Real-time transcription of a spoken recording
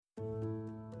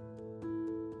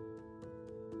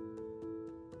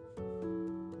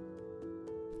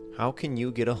How can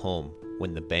you get a home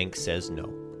when the bank says no?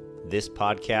 This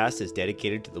podcast is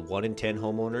dedicated to the 1 in 10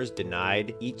 homeowners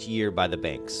denied each year by the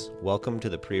banks. Welcome to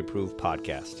the Pre-Approved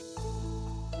Podcast.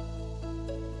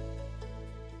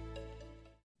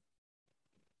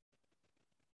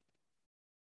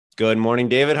 Good morning,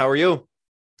 David. How are you?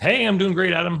 Hey, I'm doing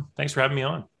great, Adam. Thanks for having me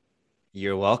on.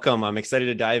 You're welcome. I'm excited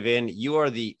to dive in. You are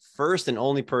the first and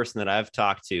only person that I've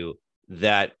talked to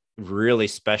that really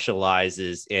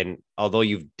specializes in, although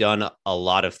you've done a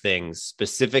lot of things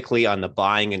specifically on the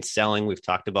buying and selling. We've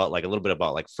talked about like a little bit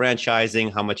about like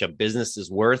franchising, how much a business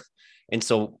is worth. And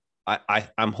so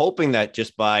I'm hoping that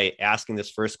just by asking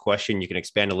this first question, you can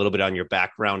expand a little bit on your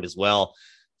background as well,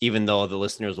 even though the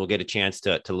listeners will get a chance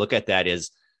to look at that.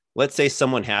 Is, let's say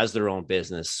someone has their own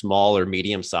business, small or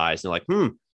medium size, and they're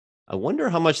like, I wonder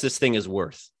how much this thing is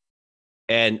worth.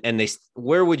 And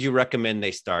where would you recommend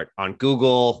they start? On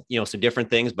Google, some different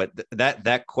things, but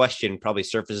that question probably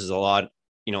surfaces a lot,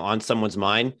 on someone's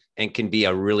mind and can be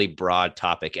a really broad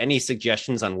topic. Any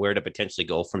suggestions on where to potentially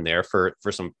go from there for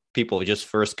some people just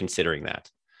first considering that?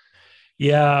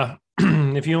 Yeah,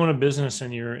 if you own a business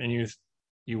and you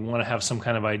want to have some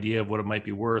kind of idea of what it might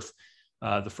be worth,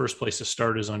 the first place to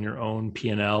start is on your own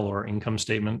P&L or income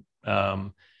statement,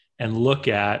 and look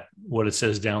at what it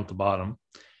says down at the bottom.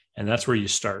 And that's where you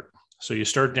start. So you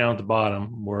start down at the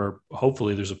bottom where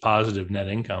hopefully there's a positive net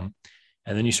income.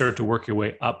 And then you start to work your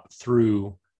way up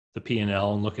through the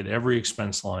P&L and look at every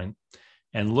expense line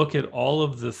and look at all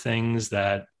of the things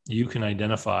that you can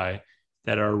identify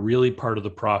that are really part of the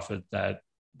profit that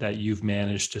you've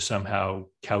managed to somehow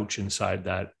couch inside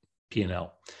that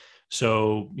P&L.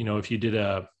 So, if you did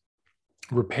a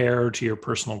repair to your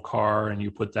personal car and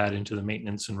you put that into the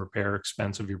maintenance and repair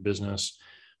expense of your business,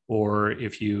 or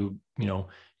if you,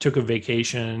 took a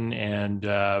vacation and,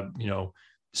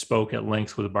 spoke at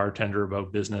length with a bartender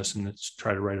about business and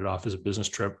try to write it off as a business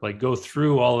trip, like go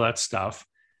through all of that stuff,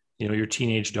 your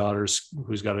teenage daughter's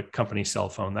who's got a company cell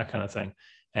phone, that kind of thing,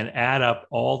 and add up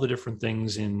all the different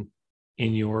things in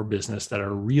your business that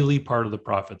are really part of the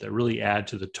profit, that really add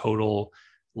to the total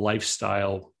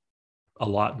lifestyle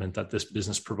allotment that this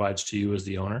business provides to you as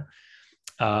the owner.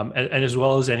 And as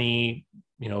well as any,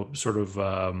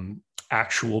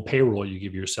 actual payroll you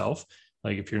give yourself.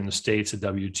 Like if you're in the States, a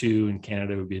W-2, in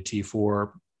Canada, it would be a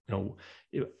T4,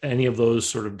 any of those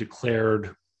sort of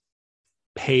declared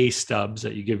pay stubs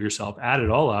that you give yourself, add it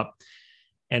all up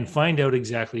and find out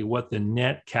exactly what the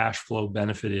net cash flow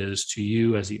benefit is to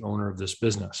you as the owner of this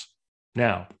business.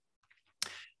 Now,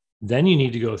 then you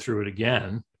need to go through it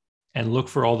again and look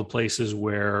for all the places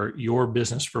where your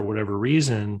business, for whatever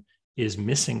reason, is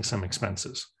missing some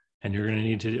expenses. And you're going to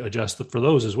need to adjust for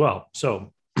those as well.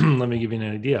 So let me give you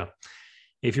an idea.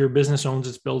 If your business owns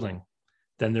its building,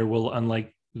 then there will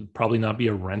probably not be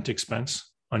a rent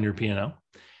expense on your P&L.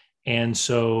 And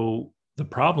so the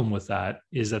problem with that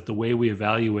is that the way we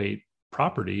evaluate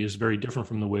property is very different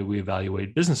from the way we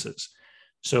evaluate businesses.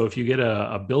 So if you get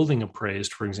a building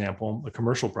appraised, for example, a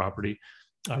commercial property,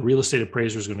 a real estate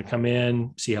appraiser is going to come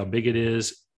in, see how big it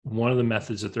is. One of the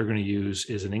methods that they're going to use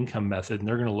is an income method, and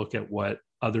they're going to look at what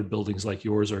other buildings like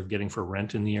yours are getting for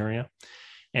rent in the area.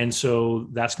 And so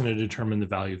that's going to determine the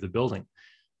value of the building.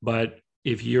 But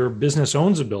if your business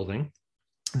owns a building,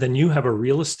 then you have a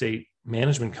real estate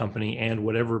management company and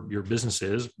whatever your business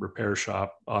is, repair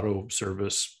shop, auto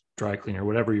service, dry cleaner,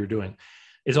 whatever you're doing,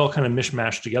 it's all kind of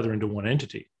mishmashed together into one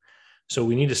entity. So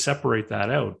we need to separate that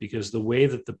out, because the way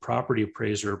that the property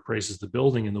appraiser appraises the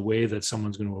building and the way that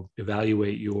someone's going to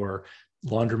evaluate your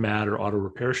laundromat or auto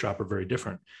repair shop are very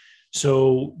different.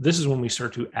 So this is when we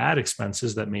start to add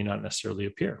expenses that may not necessarily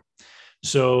appear.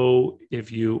 So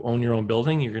if you own your own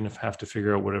building, you're going to have to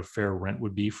figure out what a fair rent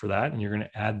would be for that, and you're going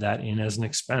to add that in as an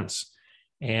expense.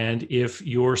 And if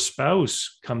your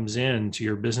spouse comes in to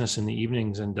your business in the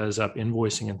evenings and does up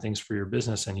invoicing and things for your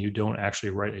business, and you don't actually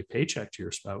write a paycheck to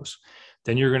your spouse,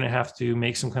 then you're going to have to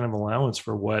make some kind of allowance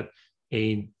for what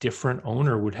a different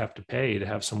owner would have to pay to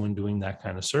have someone doing that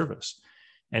kind of service.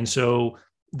 And so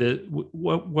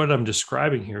what I'm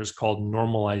describing here is called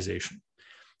normalization.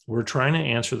 We're trying to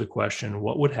answer the question,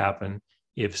 what would happen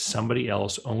if somebody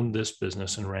else owned this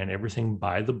business and ran everything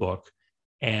by the book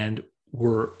and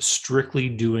were strictly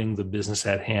doing the business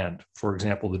at hand? For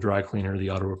example, the dry cleaner,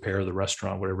 the auto repair, the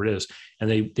restaurant, whatever it is. And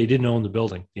they didn't own the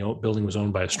building. The building was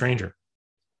owned by a stranger.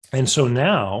 And so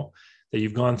now that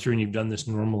you've gone through and you've done this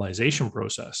normalization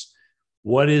process,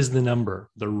 what is the number,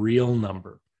 the real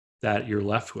number that you're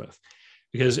left with?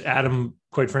 Because Adam,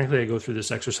 quite frankly, I go through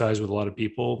this exercise with a lot of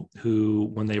people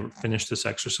who, when they finish this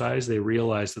exercise, they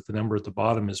realize that the number at the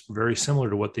bottom is very similar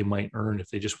to what they might earn if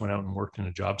they just went out and worked in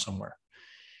a job somewhere.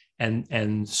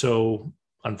 And so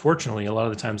unfortunately, a lot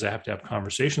of the times I have to have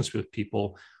conversations with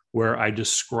people where I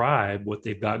describe what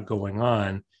they've got going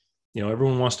on.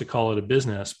 Everyone wants to call it a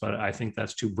business, but I think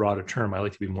that's too broad a term. I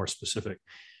like to be more specific.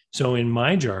 So in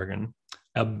my jargon,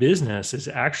 a business is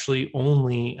actually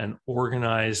only an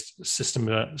organized,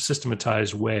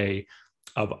 systematized way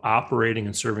of operating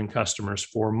and serving customers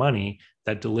for money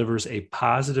that delivers a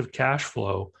positive cash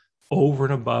flow over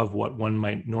and above what one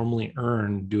might normally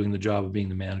earn doing the job of being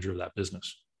the manager of that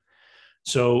business.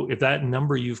 So if that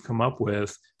number you've come up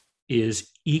with is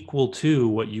equal to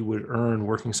what you would earn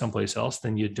working someplace else,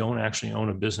 then you don't actually own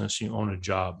a business, you own a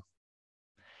job.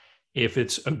 If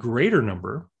it's a greater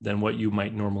number than what you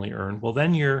might normally earn, well,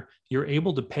 then you're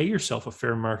able to pay yourself a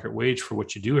fair market wage for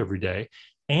what you do every day.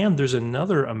 And there's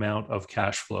another amount of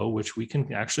cash flow, which we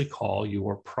can actually call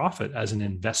your profit as an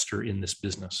investor in this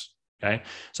business. Okay.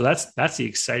 So that's the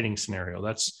exciting scenario.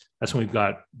 That's when we've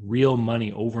got real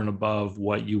money over and above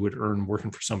what you would earn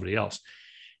working for somebody else.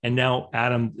 And now,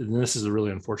 Adam, and this is a really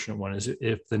unfortunate one, is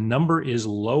if the number is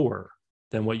lower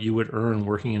than what you would earn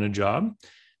working in a job,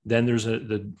 then there's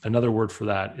another word for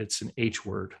that. It's an H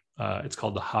word. It's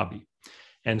called the hobby.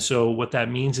 And so what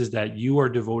that means is that you are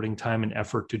devoting time and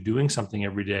effort to doing something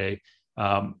every day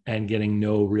and getting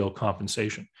no real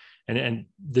compensation. And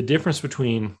the difference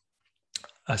between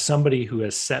somebody who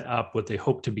has set up what they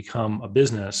hope to become a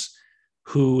business,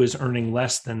 who is earning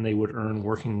less than they would earn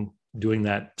working doing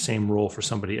that same role for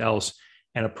somebody else,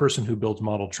 and a person who builds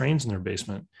model trains in their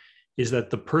basement, is that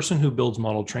the person who builds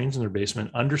model trains in their basement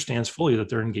understands fully that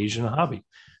they're engaged in a hobby,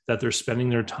 that they're spending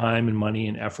their time and money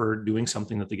and effort doing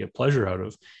something that they get pleasure out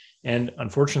of. And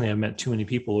unfortunately, I've met too many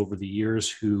people over the years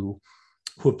who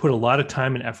have put a lot of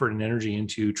time and effort and energy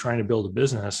into trying to build a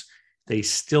business. They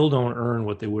still don't earn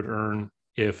what they would earn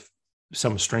if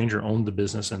some stranger owned the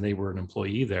business and they were an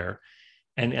employee there.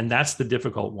 And that's the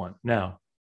difficult one. Now,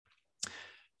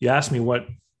 you asked me what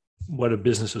a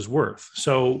business is worth.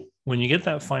 So when you get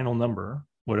that final number,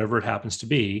 whatever it happens to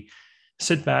be,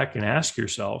 sit back and ask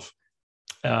yourself,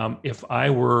 if I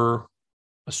were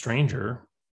a stranger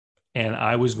and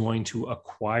I was going to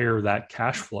acquire that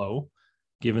cash flow,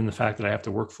 given the fact that I have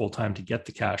to work full time to get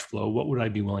the cash flow, what would I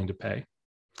be willing to pay?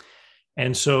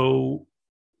 And so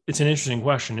it's an interesting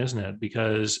question, isn't it?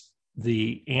 Because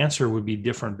the answer would be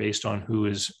different based on who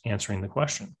is answering the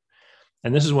question.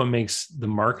 And this is what makes the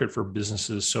market for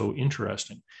businesses so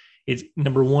interesting. It's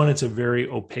number one, it's a very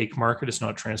opaque market. It's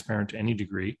not transparent to any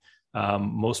degree.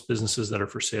 Most businesses that are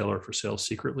for sale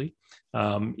secretly.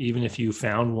 Even if you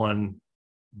found one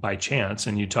by chance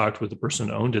and you talked with the person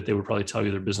who owned it, they would probably tell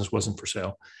you their business wasn't for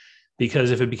sale.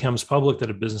 Because if it becomes public that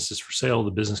a business is for sale,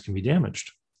 the business can be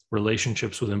damaged.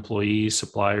 Relationships with employees,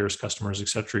 suppliers, customers, et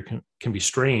cetera, can be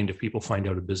strained if people find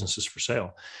out a business is for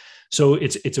sale. So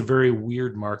it's a very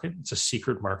weird market. It's a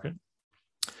secret market.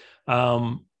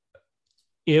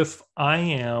 If I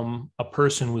am a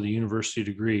person with a university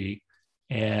degree,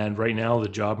 and right now the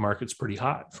job market's pretty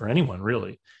hot for anyone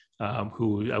really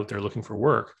who out there looking for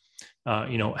work,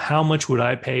 how much would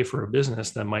I pay for a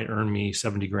business that might earn me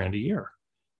 70 grand a year,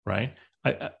 right?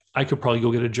 I could probably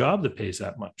go get a job that pays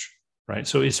that much, right?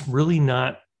 So it's really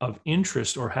not of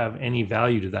interest or have any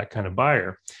value to that kind of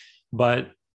buyer.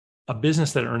 But a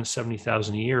business that earns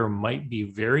 70,000 a year might be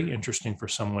very interesting for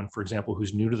someone, for example,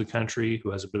 who's new to the country,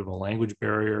 who has a bit of a language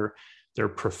barrier. Their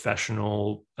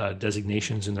professional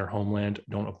designations in their homeland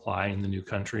don't apply in the new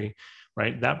country,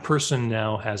 right? That person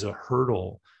now has a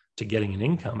hurdle to getting an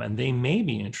income, and they may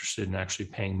be interested in actually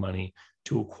paying money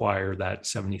to acquire that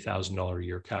 $70,000 a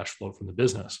year cash flow from the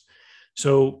business.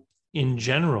 So in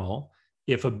general,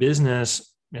 if a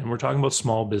business, and we're talking about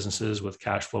small businesses with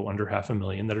cash flow under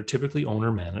 $500,000 that are typically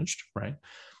owner managed, right?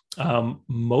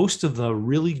 Most of the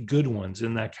really good ones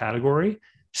in that category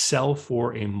sell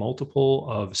for a multiple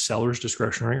of seller's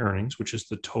discretionary earnings, which is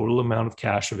the total amount of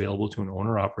cash available to an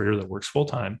owner operator that works full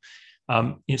time.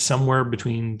 It's somewhere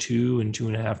between 2 and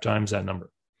 2.5 times that number,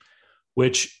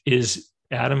 which is,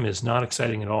 Adam, is not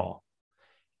exciting at all.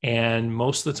 And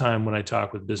most of the time when I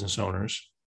talk with business owners,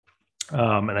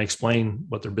 and I explain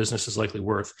what their business is likely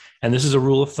worth. And this is a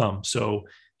rule of thumb. So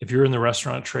if you're in the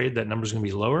restaurant trade, that number is going to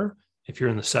be lower. If you're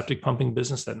in the septic pumping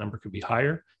business, that number could be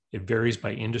higher. It varies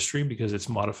by industry because it's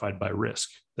modified by risk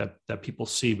that people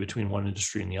see between one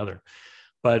industry and the other.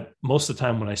 But most of the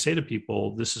time when I say to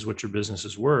people, this is what your business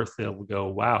is worth, they'll go,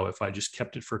 wow, if I just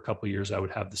kept it for a couple of years, I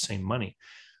would have the same money,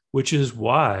 which is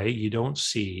why you don't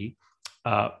see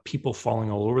people falling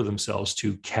all over themselves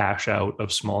to cash out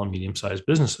of small and medium-sized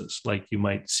businesses. Like you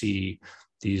might see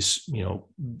these,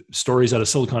 stories out of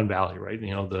Silicon Valley, right?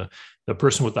 The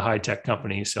person with the high tech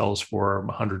company sells for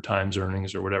 100 times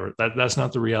earnings or whatever. That's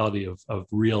not the reality of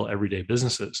real everyday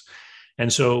businesses.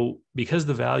 And so because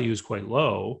the value is quite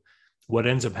low, what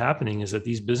ends up happening is that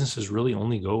these businesses really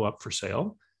only go up for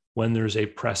sale when there's a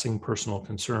pressing personal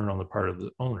concern on the part of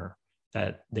the owner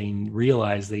that they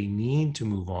realize they need to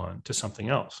move on to something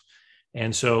else.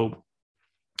 And so,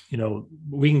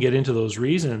 we can get into those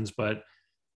reasons, but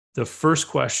the first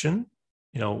question,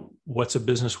 what's a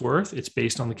business worth? It's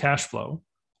based on the cash flow,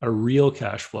 a real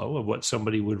cash flow of what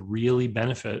somebody would really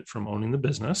benefit from owning the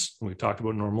business. And we've talked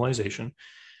about normalization.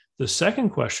 The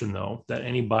second question, though, that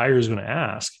any buyer is going to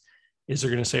ask is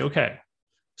they're going to say, okay,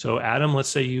 so Adam, let's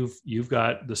say you've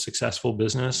got the successful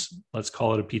business, let's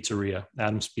call it a pizzeria,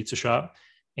 Adam's Pizza Shop,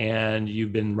 and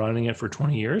you've been running it for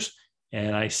 20 years.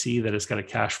 And I see that it's got a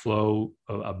cash flow,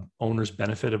 a owner's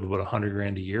benefit of about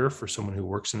 $100,000 a year for someone who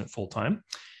works in it full time.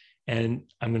 And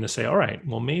I'm going to say, all right,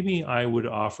 well, maybe I would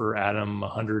offer Adam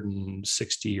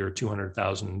 $160,000 or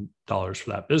 $200,000 for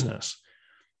that business.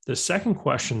 The second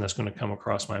question that's going to come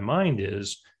across my mind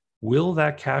is, will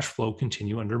that cash flow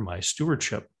continue under my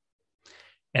stewardship?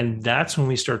 And that's when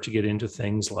we start to get into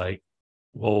things like,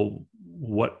 well,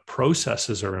 what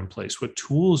processes are in place? What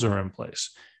tools are in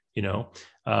place?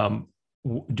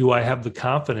 Do I have the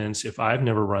confidence, if I've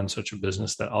never run such a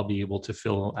business, that I'll be able to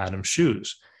fill Adam's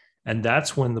shoes? And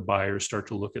that's when the buyers start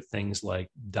to look at things like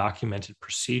documented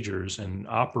procedures and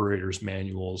operators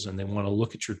manuals, and they want to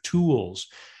look at your tools.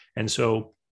 And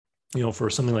so,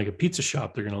 for something like a pizza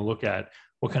shop, they're going to look at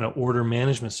what kind of order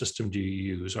management system do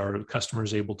you use? Are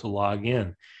customers able to log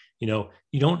in? You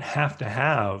don't have to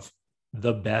have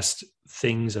the best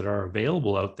things that are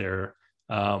available out there,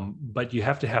 but you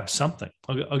have to have something.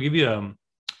 I'll give you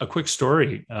a quick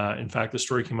story. In fact, the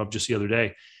story came up just the other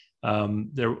day.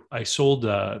 I sold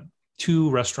 2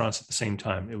 restaurants at the same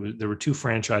time. There were 2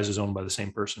 franchises owned by the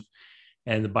same person,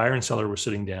 and the buyer and seller were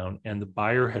sitting down, and the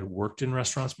buyer had worked in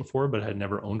restaurants before, but had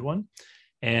never owned one,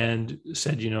 and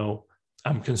said,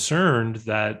 I'm concerned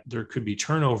that there could be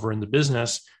turnover in the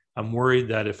business. I'm worried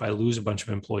that if I lose a bunch of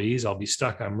employees, I'll be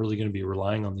stuck. I'm really going to be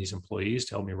relying on these employees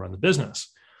to help me run the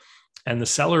business. And the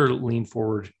seller leaned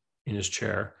forward in his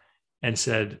chair and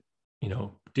said,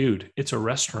 dude, it's a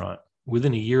restaurant.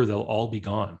 Within a year, they'll all be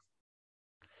gone.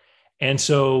 And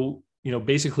so,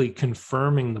 basically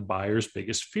confirming the buyer's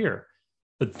biggest fear.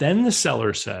 But then the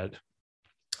seller said,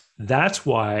 that's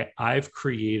why I've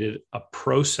created a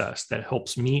process that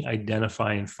helps me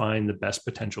identify and find the best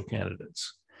potential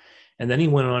candidates. And then he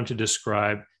went on to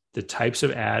describe the types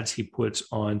of ads he puts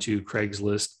onto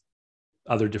Craigslist,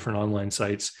 other different online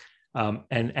sites,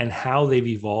 and how they've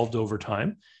evolved over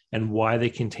time and why they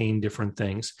contain different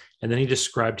things. And then he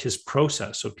described his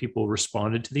process. So people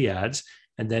responded to the ads,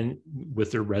 and then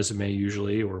with their resume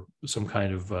usually, or some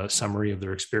kind of summary of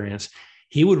their experience,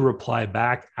 he would reply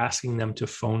back asking them to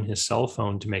phone his cell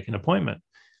phone to make an appointment.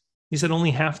 He said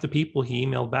only half the people he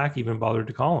emailed back even bothered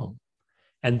to call him.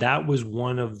 And that was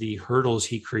one of the hurdles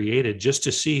he created just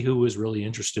to see who was really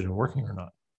interested in working or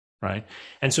not. Right.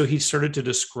 And so he started to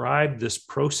describe this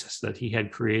process that he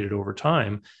had created over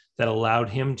time that allowed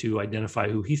him to identify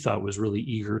who he thought was really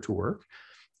eager to work.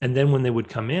 And then when they would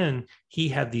come in, he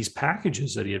had these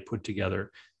packages that he had put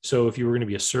together. So if you were going to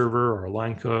be a server or a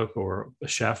line cook or a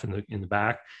chef in the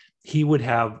back, he would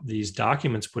have these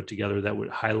documents put together that would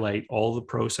highlight all the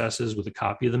processes with a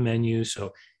copy of the menu.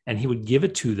 And he would give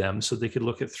it to them so they could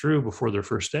look it through before their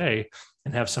first day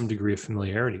and have some degree of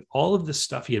familiarity. All of this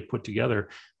stuff he had put together,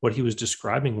 what he was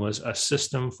describing was a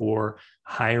system for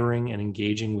hiring and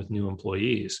engaging with new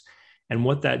employees. And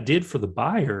what that did for the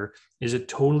buyer is it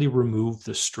totally removed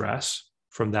the stress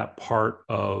from that part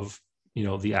of,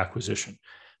 the acquisition.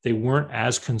 They weren't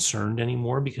as concerned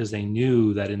anymore because they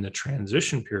knew that in the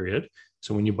transition period,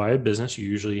 so when you buy a business, you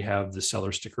usually have the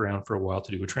seller stick around for a while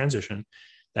to do a transition,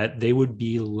 that they would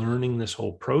be learning this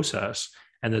whole process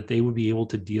and that they would be able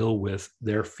to deal with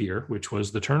their fear, which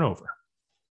was the turnover.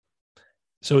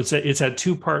 So it's a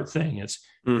 2-part thing. It's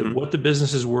what the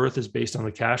business is worth is based on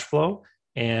the cash flow,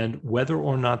 and whether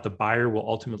or not the buyer will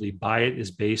ultimately buy it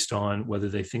is based on whether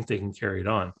they think they can carry it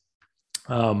on.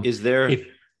 Is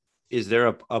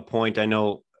there a point? I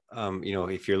know,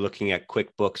 if you're looking at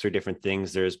QuickBooks or different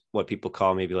things, there's what people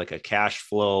call maybe like a cash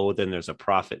flow, then there's a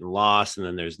profit and loss, and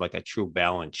then there's like a true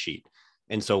balance sheet.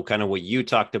 And so kind of what you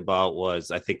talked about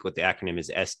was, I think what the acronym is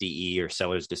SDE, or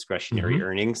seller's discretionary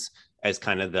earnings, as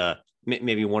kind of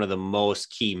maybe one of the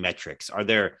most key metrics.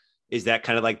 Is that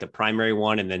kind of like the primary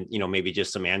one? And then, maybe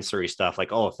just some ancillary stuff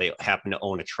like, oh, if they happen to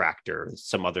own a tractor,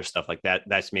 some other stuff like that,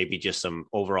 that's maybe just some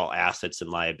overall assets and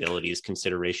liabilities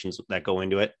considerations that go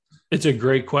into it. It's a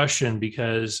great question,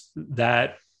 because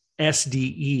that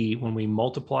SDE, when we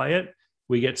multiply it,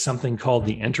 we get something called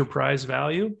the enterprise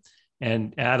value.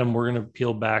 And Adam, we're going to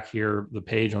peel back here the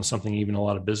page on something even a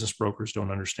lot of business brokers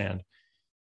don't understand.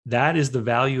 That is the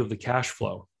value of the cash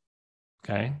flow.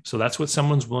 Okay. So that's what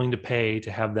someone's willing to pay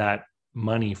to have that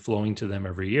money flowing to them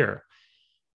every year.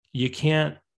 You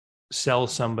can't sell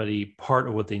somebody part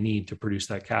of what they need to produce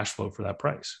that cash flow for that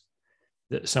price.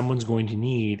 That someone's going to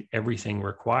need everything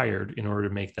required in order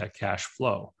to make that cash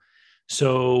flow.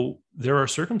 So there are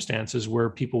circumstances where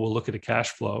people will look at a cash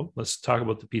flow. Let's talk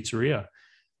about the pizzeria.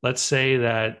 Let's say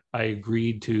that I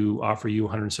agreed to offer you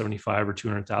 175 or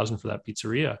 200,000 for that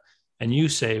pizzeria. And you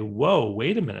say, whoa,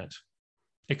 wait a minute.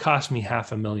 It cost me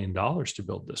 $500,000 to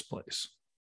build this place,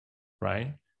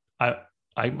 right? I'm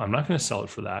not going to sell it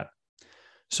for that.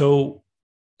 So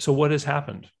what has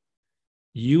happened?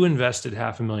 You invested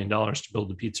 $500,000 to build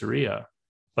the pizzeria,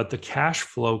 but the cash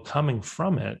flow coming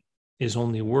from it is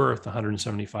only worth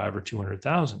 175 or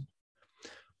 200,000.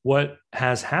 What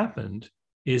has happened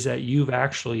is that you've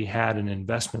actually had an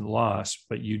investment loss,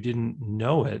 but you didn't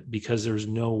know it because there's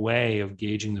no way of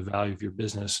gauging the value of your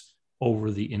business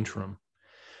over the interim.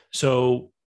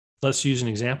 So let's use an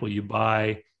example. You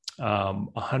buy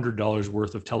 $100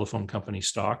 worth of telephone company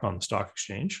stock on the stock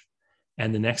exchange,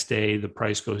 and the next day the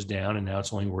price goes down and now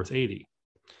it's only worth 80.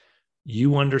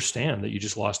 You understand that you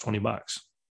just lost $20,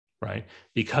 right?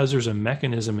 Because there's a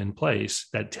mechanism in place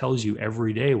that tells you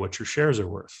every day what your shares are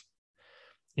worth.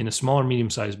 In a small or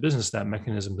medium-sized business, that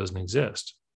mechanism doesn't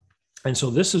exist. And so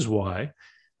this is why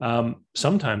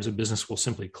sometimes a business will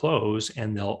simply close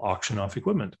and they'll auction off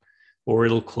equipment, or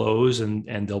it'll close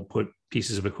and they'll put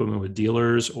pieces of equipment with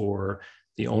dealers, or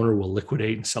the owner will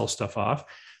liquidate and sell stuff off,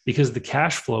 because the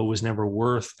cash flow was never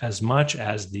worth as much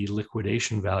as the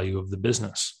liquidation value of the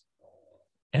business.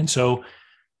 And so,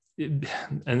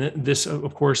 and this,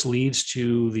 of course, leads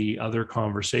to the other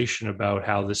conversation about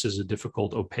how this is a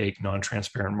difficult, opaque,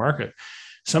 non-transparent market.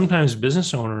 Sometimes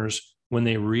business owners, when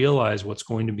they realize what's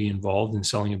going to be involved in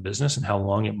selling a business and how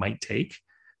long it might take,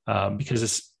 because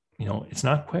it's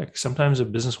not quick. Sometimes a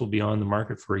business will be on the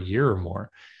market for a year or more.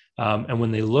 And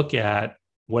when they look at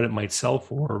what it might sell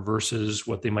for versus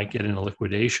what they might get in a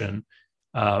liquidation,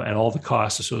 and all the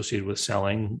costs associated with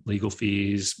selling, legal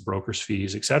fees, brokers'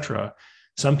 fees, et cetera,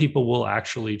 some people will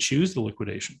actually choose the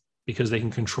liquidation because they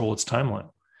can control its timeline.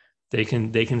 They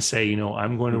can say,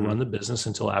 I'm going to run the business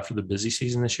until after the busy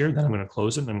season this year, then I'm going to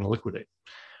close it and I'm going to liquidate.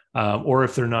 Or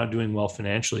if they're not doing well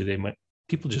financially,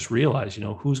 people just realize,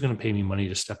 who's going to pay me money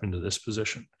to step into this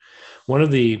position? One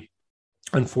of the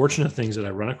unfortunate things that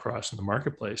I run across in the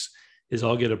marketplace is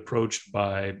I'll get approached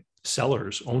by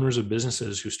sellers, owners of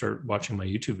businesses who start watching my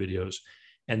YouTube videos,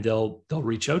 and they'll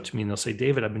reach out to me and they'll say,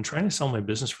 David, I've been trying to sell my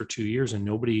business for 2 years and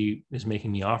nobody is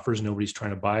making me offers. Nobody's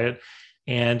trying to buy it.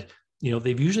 And,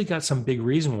 they've usually got some big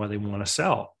reason why they want to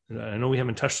sell. I know we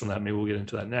haven't touched on that. Maybe we'll get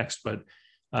into that next, but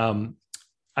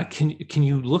can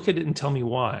you look at it and tell me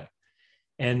why?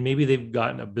 And maybe they've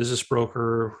gotten a business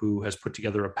broker who has put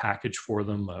together a package for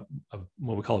them,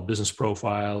 what we call a business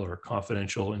profile or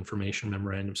confidential information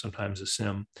memorandum, sometimes a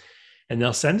SIM. And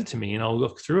they'll send it to me and I'll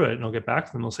look through it and I'll get back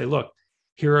to them. They'll say, look,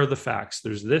 here are the facts.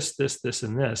 There's this, this, this,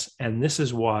 and this. And this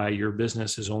is why your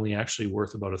business is only actually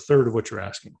worth about a third of what you're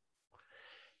asking.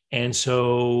 And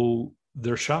so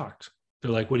they're shocked. They're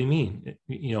like, what do you mean?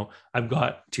 I've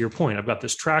got, to your point, I've got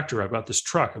this tractor, I've got this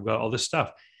truck, I've got all this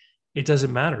stuff. It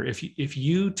doesn't matter. If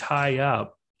you tie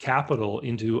up capital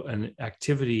into an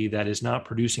activity that is not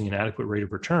producing an adequate rate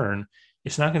of return,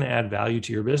 it's not going to add value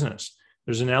to your business.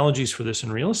 There's analogies for this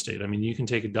in real estate. I mean, you can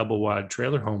take a double wide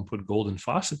trailer home, put golden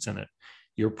faucets in it.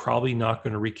 You're probably not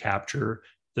going to recapture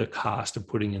the cost of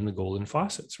putting in the golden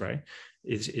faucets, right?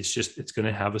 It's going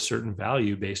to have a certain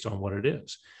value based on what it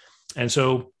is. And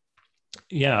so,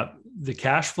 yeah, the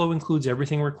cash flow includes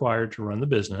everything required to run the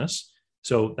business.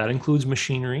 So that includes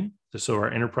machinery. So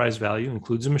our enterprise value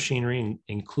includes the machinery and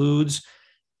includes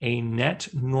a net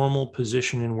normal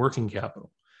position in working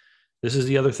capital. This is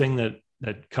the other thing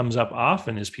that comes up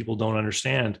often is people don't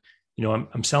understand,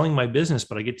 I'm selling my business,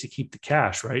 but I get to keep the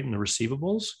cash, right? And the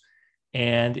receivables.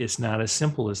 And it's not as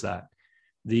simple as that.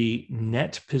 The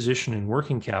net position in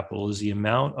working capital is the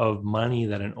amount of money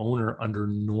that an owner under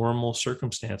normal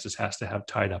circumstances has to have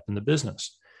tied up in the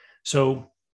business.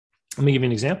 So let me give you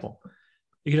an example.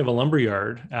 You could have a lumber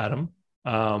yard, Adam,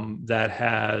 that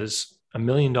has $1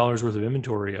 million worth of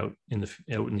inventory out in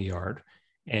the yard,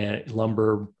 and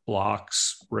lumber,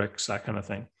 blocks, bricks, that kind of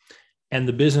thing. and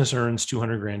the business earns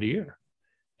 200 grand a year.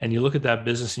 And you look at that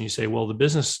business and you say, well, the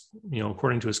business,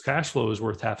 according to its cash flow is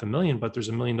worth $500,000, but there's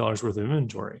 $1 million worth of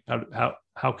inventory.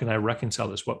 How can I reconcile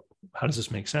this? How does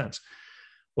this make sense?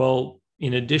 Well,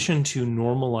 in addition to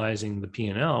normalizing the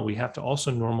P&L, we have to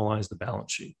also normalize the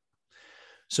balance sheet.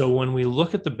 So when we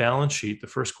look at the balance sheet, the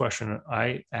first question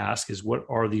I ask is, what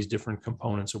are these different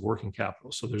components of working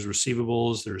capital? So there's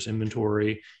receivables, there's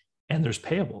inventory, and there's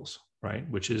payables, right?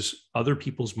 Which is other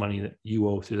people's money that you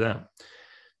owe to them.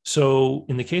 So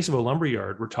in the case of a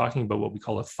lumberyard, we're talking about what we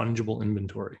call a fungible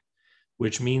inventory,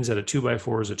 which means that a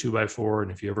 2x4 is a 2x4.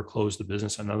 And if you ever close the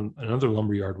business, another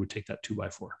lumberyard would take that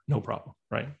 2x4, no problem,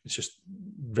 right? It's just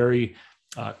very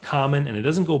common, and it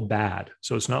doesn't go bad.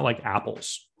 So it's not like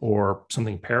apples or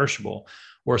something perishable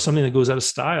or something that goes out of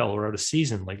style or out of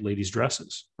season, like ladies'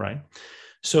 dresses, right?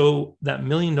 So that $1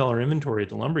 million inventory at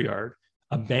the lumberyard,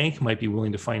 a bank might be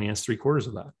willing to finance 3/4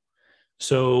 of that.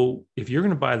 So if you're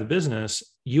going to buy the business,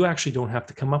 you actually don't have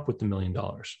to come up with the $1 million.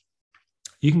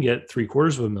 You can get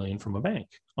 $750,000 from a bank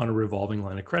on a revolving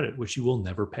line of credit, which you will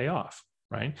never pay off,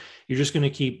 right? You're just going to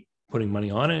keep putting money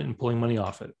on it and pulling money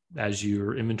off it as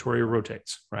your inventory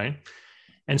rotates, right?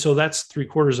 And so that's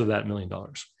 3/4 of that $1 million.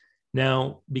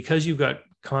 Now, because you've got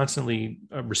constantly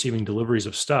receiving deliveries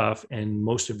of stuff and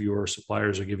most of your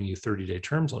suppliers are giving you 30-day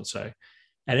terms, let's say,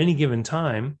 at any given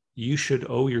time, you should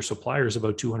owe your suppliers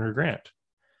about 200 grand.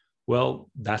 Well,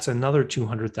 that's another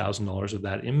 $200,000 of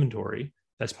that inventory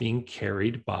that's being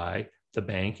carried by the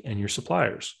bank and your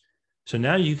suppliers. So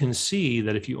now you can see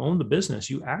that if you own the business,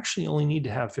 you actually only need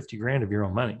to have 50 grand of your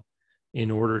own money in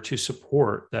order to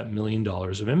support that $1 million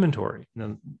of inventory.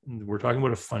 Now, we're talking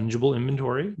about a fungible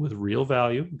inventory with real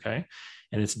value, okay?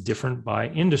 And it's different by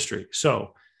industry.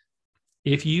 So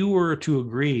if you were to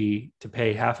agree to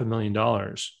pay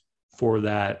 $500,000 for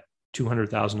that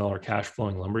 $200,000 cash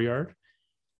flowing lumberyard,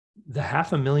 the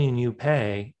 $500,000 you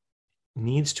pay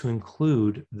needs to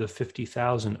include the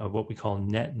 50,000 of what we call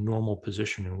net normal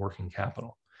position in working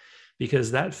capital,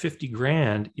 because that 50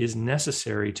 grand is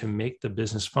necessary to make the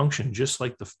business function just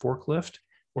like the forklift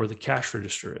or the cash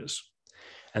register is.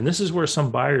 And this is where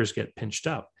some buyers get pinched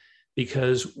up,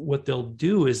 because what they'll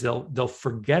do is they'll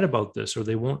forget about this, or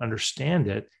they won't understand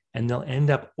it, and they'll end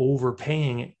up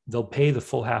overpaying. They'll pay the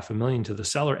full $500,000 to the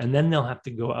seller, and then they'll have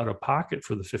to go out of pocket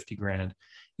for the 50 grand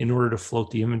in order to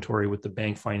float the inventory with the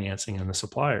bank financing and the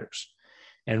suppliers.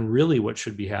 And really what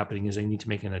should be happening is they need to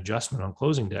make an adjustment on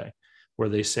closing day where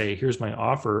they say, here's my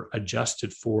offer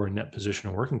adjusted for net position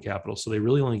and working capital. So they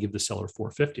really only give the seller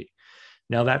 450.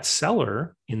 Now that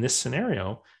seller in this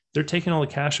scenario, they're taking all the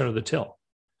cash out of the till,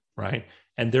 right?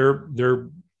 And they're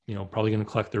probably going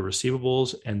to collect their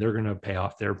receivables, and they're going to pay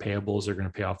off their payables. They're going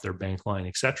to pay off their bank line,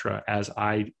 et cetera, as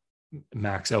I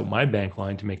max out my bank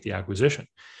line to make the acquisition.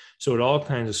 So it all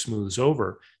kinds of smooths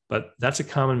over. But that's a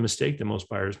common mistake that most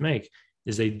buyers make,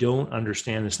 is they don't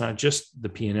understand it's not just the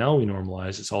P&L we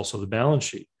normalize, it's also the balance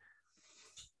sheet.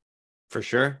 For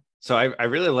sure. So I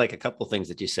really like a couple of things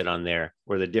that you said on there,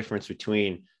 where the difference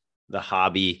between the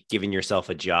hobby, giving yourself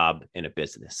a job, and a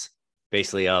business.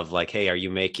 Basically of like, hey, are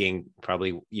you making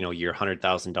probably, your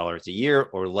 $100,000 a year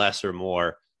or less or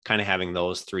more, kind of having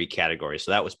those three categories.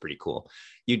 So that was pretty cool.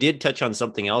 You did touch on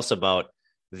something else about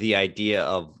the idea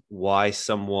of why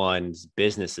someone's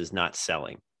business is not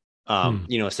selling.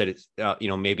 Said it's,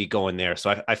 maybe going there.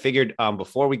 So I figured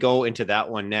before we go into that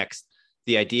one next,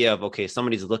 the idea of, okay,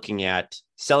 somebody's looking at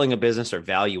selling a business or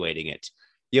evaluating it.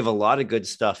 You have a lot of good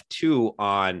stuff too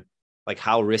on like,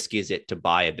 how risky is it to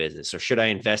buy a business, or should I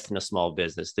invest in a small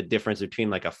business? The difference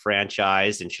between like a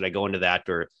franchise and should I go into that,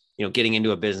 or, getting into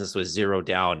a business with zero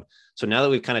down. So now that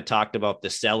we've kind of talked about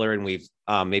the seller and we've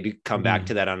maybe come back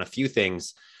to that on a few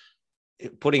things,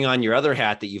 putting on your other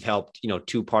hat that you've helped,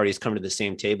 two parties come to the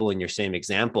same table in your same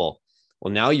example.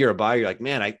 Well, now you're a buyer. You're like,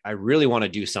 man, I really want to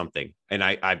do something. And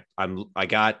I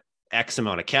got X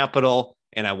amount of capital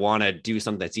and I want to do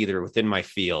something that's either within my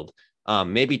field.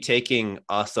 Maybe taking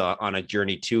us on a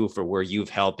journey too, for where you've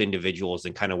helped individuals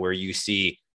and kind of where you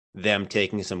see them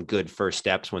taking some good first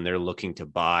steps when they're looking to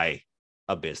buy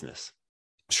a business.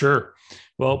 Sure.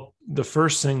 Well, the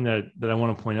first thing that I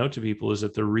want to point out to people is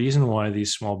that the reason why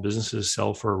these small businesses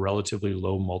sell for a relatively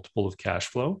low multiple of cash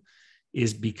flow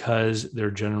is because they're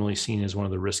generally seen as one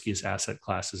of the riskiest asset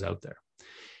classes out there.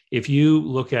 If you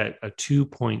look at a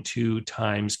 2.2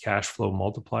 times cash flow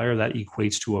multiplier, that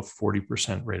equates to a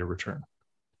 40% rate of return.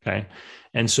 Okay.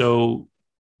 And so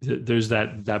there's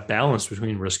that balance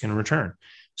between risk and return.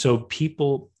 So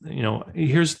people,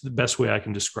 here's the best way I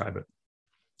can describe it.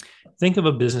 Think of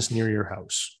a business near your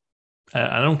house.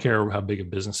 I don't care how big a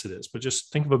business it is, but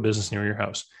just think of a business near your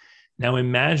house. Now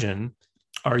imagine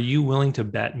are you willing to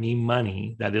bet me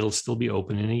money that it'll still be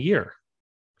open in a year?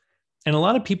 And a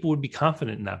lot of people would be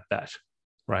confident in that bet,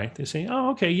 right? They say,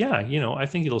 oh, okay, yeah, I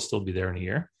think it'll still be there in a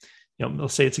year. They'll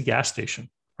say it's a gas station,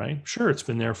 right? Sure, it's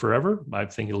been there forever. I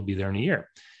think it'll be there in a year.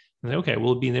 And they, okay,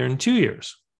 will it be there in 2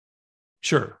 years?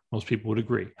 Sure, most people would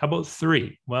agree. How about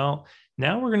 3? Well,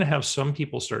 now we're going to have some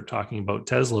people start talking about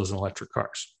Teslas and electric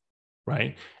cars,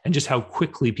 right? And just how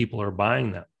quickly people are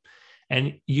buying them.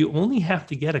 And you only have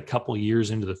to get a couple years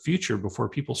into the future before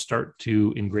people start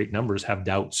to, in great numbers, have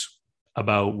doubts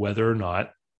about whether or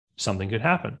not something could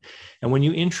happen. And when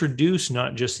you introduce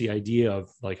not just the idea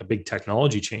of like a big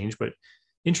technology change, but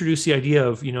introduce the idea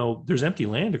of, there's empty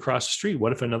land across the street.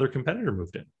 What if another competitor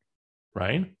moved in,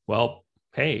 right? Well,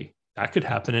 hey, that could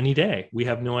happen any day. We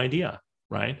have no idea,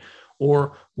 right?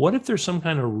 Or what if there's some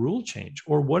kind of rule change?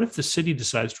 Or what if the city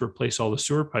decides to replace all the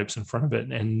sewer pipes in front of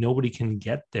it and nobody can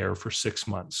get there for 6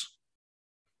 months,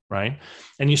 right?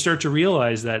 And you start to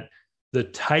realize that the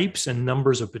types and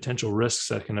numbers of potential risks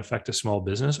that can affect a small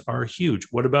business are huge.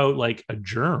 What about like a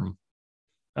germ?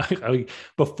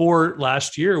 Before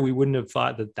last year, we wouldn't have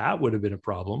thought that would have been a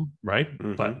problem, right?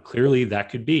 Mm-hmm. But clearly that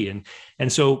could be.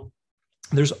 And so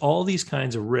there's all these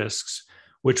kinds of risks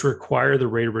which require the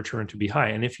rate of return to be high.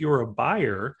 And if you're a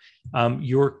buyer,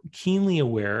 you're keenly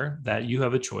aware that you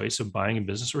have a choice of buying a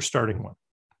business or starting one,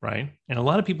 right? And a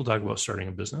lot of people talk about starting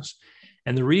a business.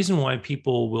 And the reason why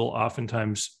people will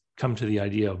oftentimes come to the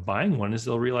idea of buying one is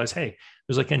they'll realize, hey,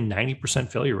 there's like a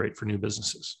 90% failure rate for new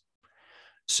businesses.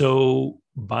 So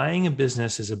buying a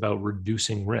business is about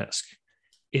reducing risk.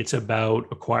 It's about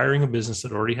acquiring a business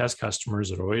that already has customers,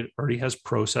 that already has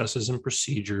processes and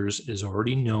procedures, is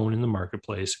already known in the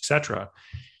marketplace, et cetera.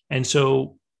 And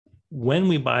so when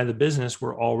we buy the business,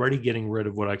 we're already getting rid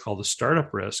of what I call the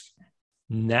startup risk.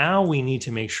 Now we need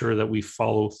to make sure that we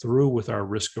follow through with our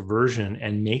risk aversion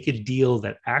and make a deal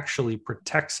that actually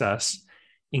protects us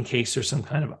in case there's some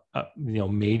kind of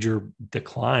major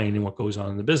decline in what goes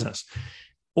on in the business,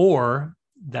 or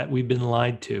that we've been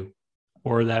lied to,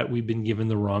 or that we've been given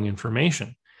the wrong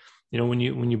information. When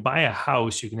you buy a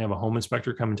house, you can have a home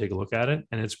inspector come and take a look at it,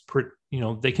 and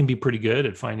they can be pretty good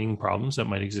at finding problems that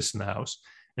might exist in the house,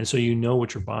 and so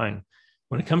what you're buying.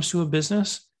 When it comes to a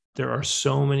business, there are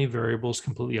so many variables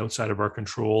completely outside of our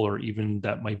control, or even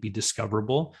that might be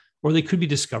discoverable, or they could be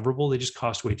discoverable. They just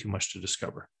cost way too much to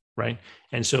discover, right?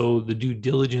 And so the due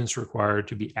diligence required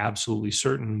to be absolutely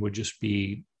certain would just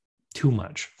be too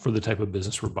much for the type of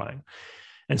business we're buying.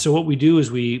 And so what we do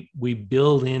is we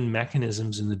build in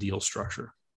mechanisms in the deal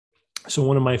structure. So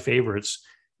one of my favorites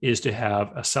is to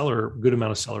have a good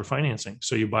amount of seller financing.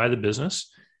 So you buy the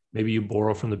business, maybe you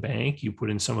borrow from the bank, you put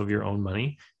in some of your own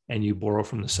money, and you borrow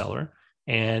from the seller.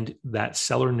 And that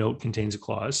seller note contains a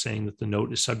clause saying that the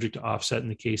note is subject to offset in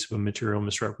the case of a material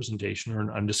misrepresentation or an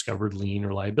undiscovered lien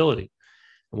or liability.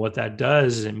 And what that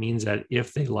does is it means that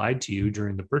if they lied to you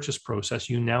during the purchase process,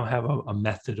 you now have a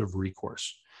method of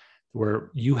recourse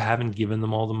where you haven't given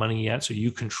them all the money yet. So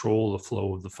you control the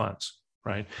flow of the funds,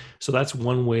 right? So that's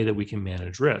one way that we can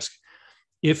manage risk.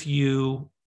 If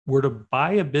you were to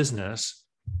buy a business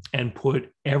and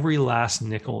put every last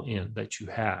nickel in that you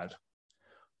had,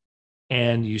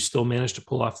 and you still manage to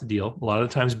pull off the deal, a lot of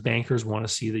times bankers want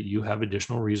to see that you have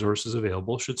additional resources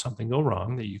available should something go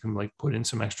wrong, that you can put in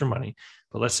some extra money.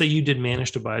 But let's say you did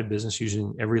manage to buy a business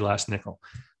using every last nickel.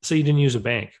 Let's say you didn't use a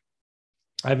bank.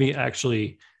 I've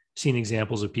actually seen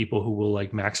examples of people who will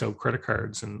max out credit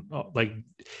cards and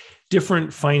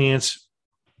different finance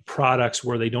products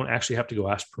where they don't actually have to go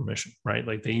ask permission, right?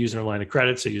 Like they use their line of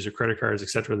credits, they use their credit cards, et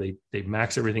cetera. They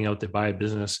max everything out, they buy a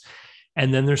business,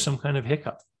 and then there's some kind of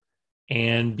hiccup.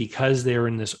 And because they're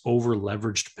in this over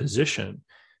leveraged position,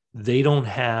 they don't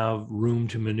have room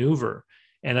to maneuver.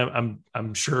 And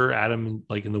I'm sure, Adam,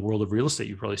 in the world of real estate,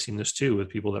 you've probably seen this too with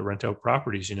people that rent out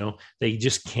properties. They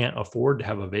just can't afford to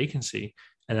have a vacancy.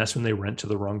 And that's when they rent to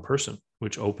the wrong person,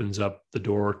 which opens up the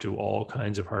door to all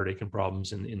kinds of heartache and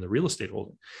problems in the real estate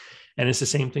holding. And it's the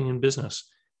same thing in business.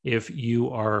 If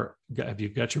you've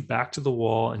got your back to the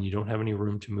wall and you don't have any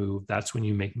room to move, that's when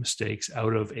you make mistakes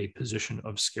out of a position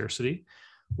of scarcity,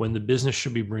 when the business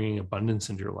should be bringing abundance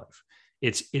into your life.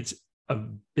 It's a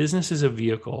business is a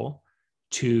vehicle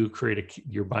to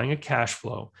you're buying a cash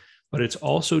flow, but it's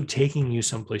also taking you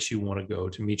someplace you want to go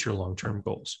to meet your long-term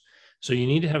goals. So you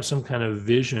need to have some kind of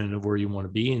vision of where you want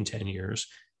to be in 10 years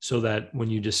so that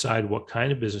when you decide what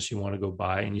kind of business you want to go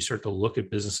buy and you start to look at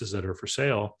businesses that are for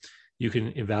sale, you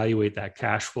can evaluate that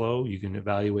cash flow. You can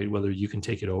evaluate whether you can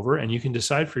take it over, and you can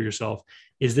decide for yourself,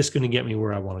 is this going to get me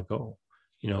where I want to go?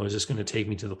 Is this going to take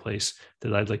me to the place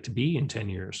that I'd like to be in 10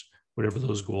 years, whatever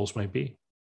those goals might be?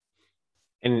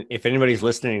 And if anybody's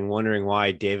listening, wondering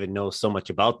why David knows so much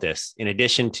about this, in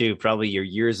addition to probably your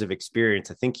years of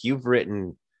experience, I think you've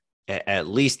written at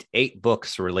least 8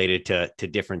 books related to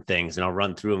different things. And I'll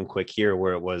run through them quick here,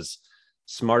 where it was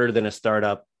Smarter Than a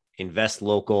Startup, Invest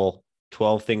Local,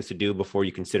 12 Things to Do Before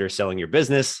You Consider Selling Your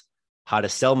Business, How to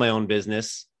Sell My Own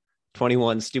Business,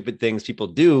 21 Stupid Things People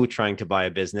Do Trying to Buy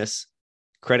a Business,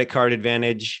 Credit Card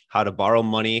Advantage, How to Borrow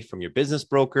Money from Your Business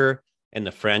Broker, and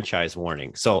the Franchise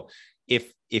Warning. So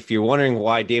if you're wondering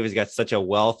why David's got such a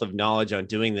wealth of knowledge on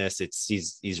doing this,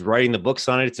 he's writing the books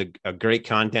on it. It's a great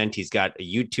content. He's got a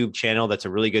YouTube channel. That's a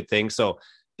really good thing. So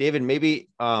David, maybe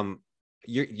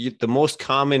you're the most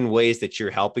common ways that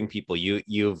you're helping people.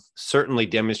 You've certainly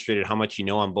demonstrated how much you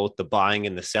know on both the buying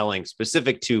and the selling,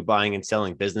 specific to buying and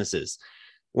selling businesses.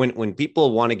 When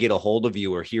people want to get a hold of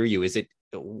you or hear you,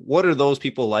 what are those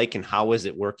people like, and how is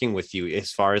it working with you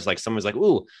as far as like someone's like,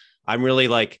 ooh, I'm really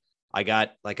like,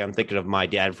 I'm thinking of my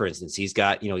dad, for instance. He's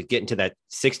got, he's getting to that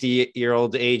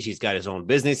 60-year-old age. He's got his own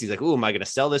business. He's like, oh, am I going to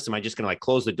sell this? Am I just going to like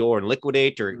close the door and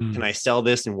liquidate, or can I sell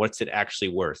this? And what's it actually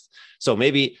worth? So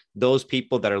maybe those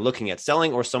people that are looking at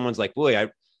selling, or someone's like, boy,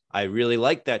 I really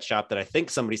like that shop that I think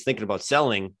somebody's thinking about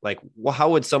selling. Like, well, how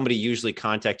would somebody usually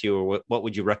contact you, or what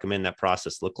would you recommend that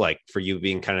process look like for you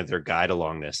being kind of their guide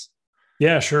along this?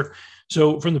 Yeah, sure.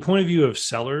 So from the point of view of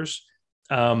sellers,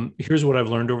 here's what I've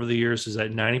learned over the years is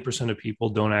that 90% of people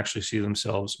don't actually see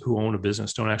themselves, who own a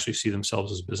business, don't actually see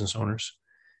themselves as business owners,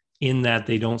 in that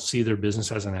they don't see their business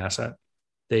as an asset.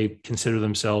 They consider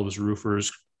themselves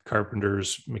roofers,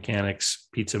 carpenters, mechanics,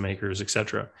 pizza makers,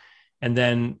 etc. And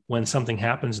then when something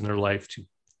happens in their life to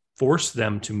force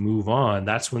them to move on,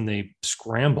 that's when they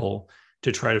scramble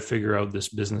to try to figure out this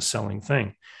business selling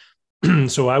thing.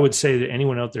 So I would say that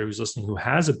anyone out there who's listening who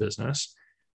has a business,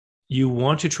 you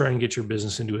want to try and get your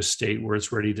business into a state where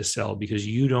it's ready to sell, because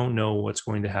you don't know what's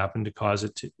going to happen to cause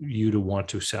you to want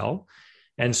to sell.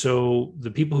 And so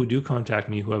the people who do contact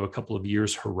me who have a couple of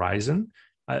years horizon,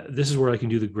 this is where I can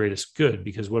do the greatest good,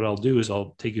 because what I'll do is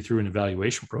I'll take you through an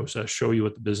evaluation process, show you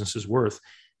what the business is worth.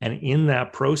 And in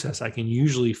that process, I can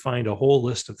usually find a whole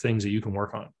list of things that you can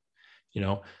work on.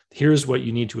 Here's what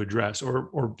you need to address,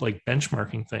 or like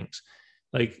benchmarking things.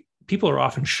 Like, people are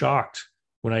often shocked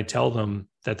when I tell them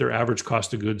that their average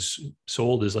cost of goods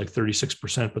sold is like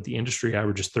 36%, but the industry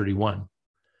average is 31.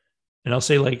 And I'll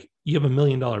say, like, you have $1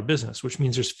 million business, which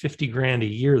means there's 50 grand a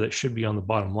year that should be on the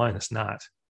bottom line. It's not,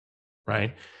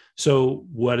 right? So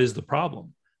what is the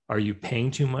problem? Are you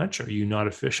paying too much? Are you not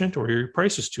efficient, or are your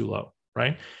prices too low,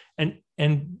 right?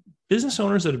 And business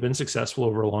owners that have been successful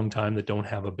over a long time that don't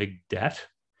have a big debt,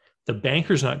 the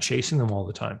banker's not chasing them all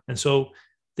the time. And so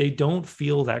they don't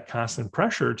feel that constant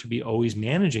pressure to be always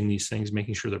managing these things,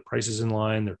 making sure their price is in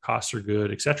line, their costs are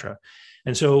good, et cetera.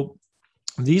 And so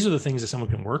these are the things that someone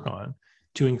can work on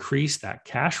to increase that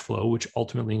cash flow, which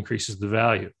ultimately increases the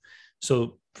value.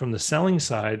 So from the selling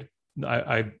side,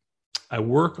 I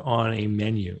work on a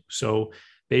menu. So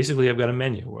basically, I've got a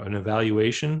menu, an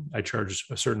evaluation. I charge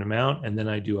a certain amount, and then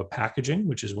I do a packaging,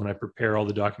 which is when I prepare all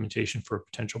the documentation for a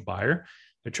potential buyer.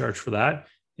 I charge for that.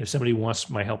 If somebody wants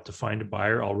my help to find a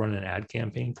buyer, I'll run an ad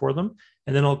campaign for them,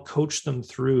 and then I'll coach them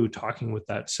through talking with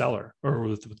that seller or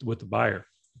with the buyer.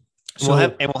 So,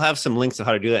 we'll have some links of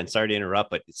how to do that. And sorry to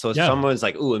interrupt, but so if someone's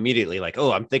like, oh, immediately like,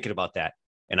 oh, I'm thinking about that,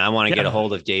 and I want to get a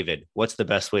hold of David, what's the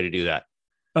best way to do that?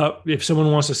 If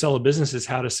someone wants to sell a business, it's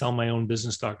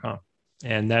howtosellmyownbusiness.com.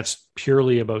 And that's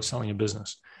purely about selling a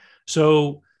business.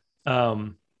 So,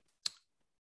 and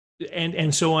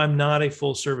so I'm not a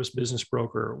full service business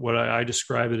broker. What I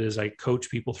describe it as, I coach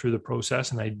people through the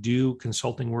process, and I do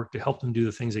consulting work to help them do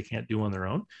the things they can't do on their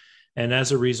own. And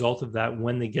as a result of that,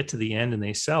 when they get to the end and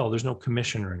they sell, there's no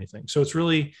commission or anything. So it's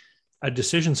really a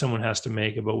decision someone has to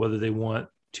make about whether they want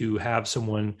to have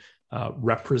someone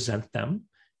represent them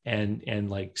and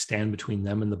like stand between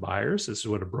them and the buyers. This is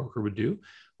what a broker would do.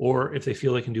 Or if they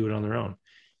feel they can do it on their own.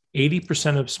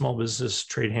 80% of small businesses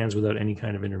trade hands without any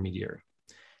kind of intermediary.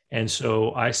 And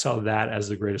so I saw that as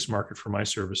the greatest market for my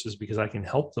services, because I can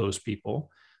help those people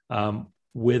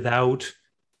without,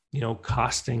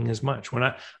 costing as much. When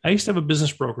I used to have a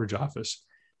business brokerage office,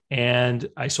 and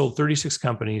I sold 36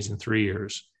 companies in 3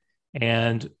 years.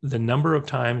 And the number of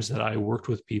times that I worked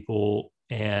with people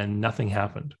and nothing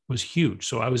happened was huge.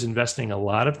 So I was investing a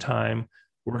lot of time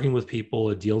working with people.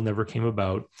 A deal never came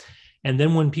about. And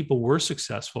then when people were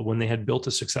successful, when they had built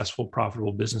a successful,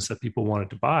 profitable business that people wanted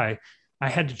to buy, I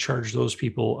had to charge those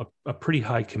people a pretty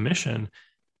high commission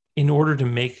in order to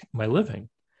make my living.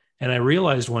 And I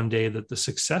realized one day that the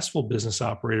successful business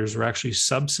operators were actually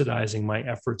subsidizing my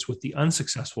efforts with the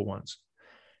unsuccessful ones.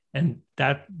 And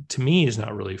that, to me, is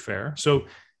not really fair. So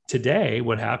today,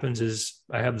 what happens is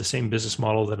I have the same business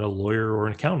model that a lawyer or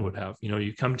an accountant would have.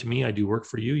 You come to me, I do work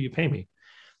for you, you pay me.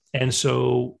 And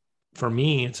so for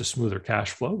me, it's a smoother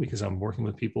cash flow because I'm working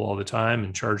with people all the time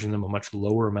and charging them a much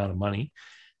lower amount of money.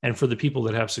 And for the people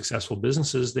that have successful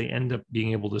businesses, they end up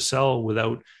being able to sell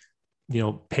without,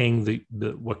 paying the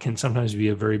what can sometimes be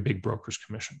a very big broker's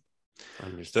commission.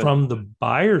 Understood. From the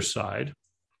buyer side,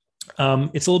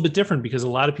 it's a little bit different because a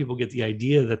lot of people get the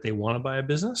idea that they want to buy a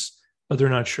business, but they're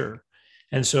not sure.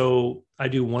 And so I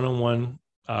do one-on-one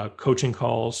coaching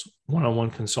calls,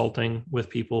 one-on-one consulting with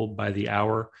people by the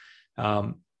hour.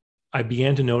 I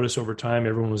began to notice over time,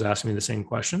 everyone was asking me the same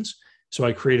questions. So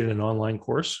I created an online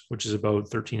course, which is about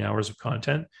 13 hours of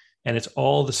content. And it's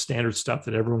all the standard stuff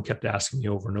that everyone kept asking me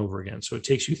over and over again. So it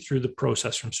takes you through the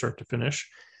process from start to finish.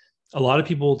 A lot of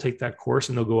people will take that course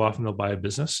and they'll go off and they'll buy a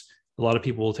business. A lot of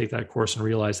people will take that course and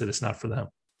realize that it's not for them,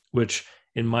 which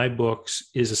in my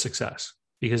books is a success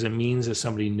because it means that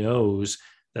somebody knows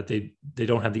that they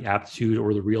don't have the aptitude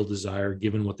or the real desire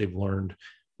given what they've learned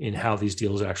in how these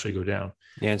deals actually go down.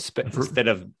 Yeah, instead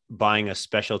of buying a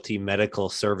specialty medical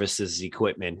services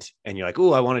equipment and you're like,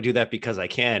 oh, I want to do that because I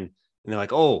can. And they're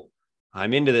like, oh,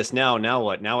 I'm into this now. Now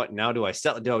what? Now do I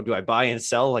sell? Do I buy and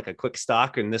sell like a quick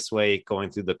stock? And this way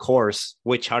going through the course,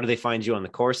 how do they find you on the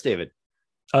course, David?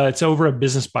 It's over at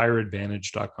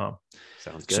businessbuyeradvantage.com.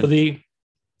 Sounds good.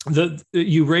 So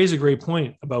you raise a great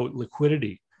point about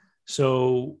liquidity.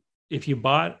 So if you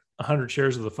bought 100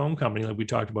 shares of the phone company, like we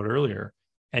talked about earlier,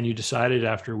 and you decided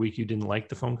after a week you didn't like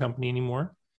the phone company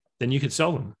anymore, then you could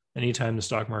sell them anytime the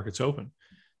stock market's open.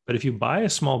 But if you buy a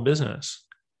small business,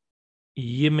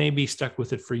 you may be stuck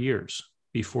with it for years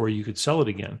before you could sell it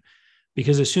again.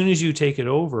 Because as soon as you take it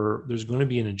over, there's going to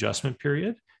be an adjustment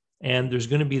period. And there's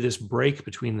going to be this break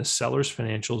between the seller's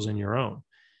financials and your own.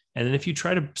 And then if you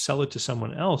try to sell it to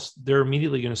someone else, they're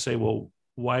immediately going to say, well,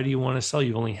 why do you want to sell?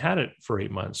 You've only had it for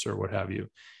 8 months or what have you.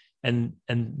 And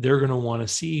they're going to want to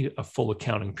see a full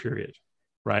accounting period,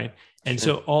 right? And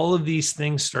Sure. so all of these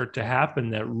things start to happen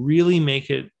that really make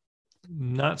it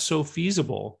not so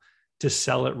feasible to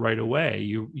sell it right away.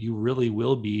 You really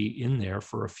will be in there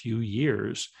for a few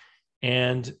years.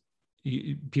 And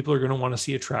people are going to want to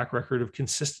see a track record of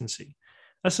consistency.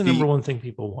 That's the number one thing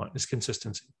people want is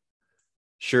consistency.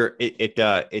 Sure.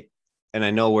 And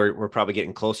I know we're probably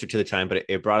getting closer to the time, but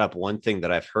it brought up one thing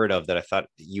that I've heard of that I thought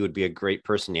you would be a great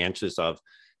person to answer this of.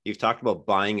 You've talked about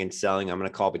buying and selling. I'm going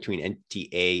to call between entity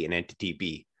A and entity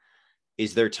B.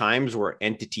 Is there times where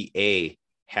entity A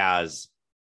has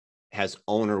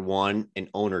owner one and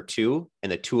owner two,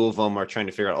 and the two of them are trying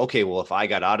to figure out, okay, well, if I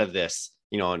got out of this,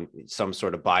 in some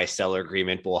sort of buy seller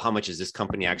agreement, well, how much is this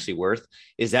company actually worth?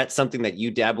 Is that something that you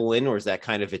dabble in, or is that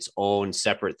kind of its own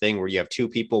separate thing where you have two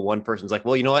people, one person's like,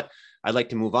 well, you know what, I'd like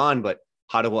to move on, but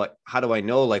how do I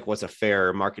know like what's a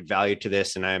fair market value to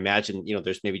this? And I imagine,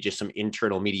 there's maybe just some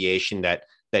internal mediation that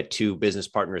two business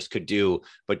partners could do,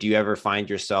 but do you ever find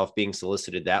yourself being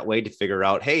solicited that way to figure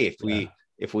out, hey,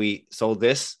 if we sold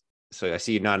this? So I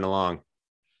see you nodding along.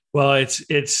 Well,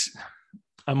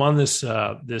 I'm on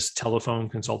this telephone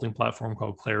consulting platform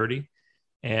called Clarity,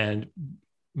 and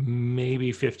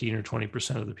maybe 15 or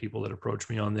 20% of the people that approach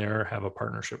me on there have a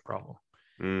partnership problem,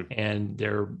 and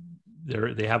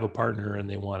they have a partner and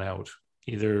they want out,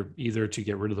 either to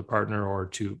get rid of the partner or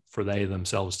for they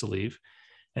themselves to leave,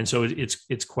 and so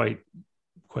it's quite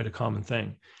a common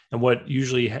thing. And what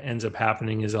usually ends up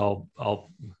happening is I'll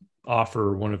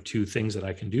offer one of two things that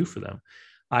I can do for them.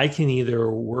 I can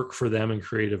either work for them and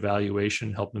create a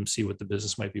valuation, help them see what the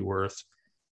business might be worth.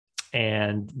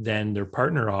 And then their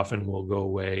partner often will go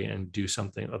away and do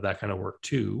something of that kind of work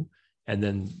too. And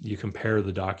then you compare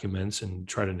the documents and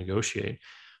try to negotiate.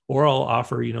 Or I'll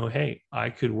offer, hey, I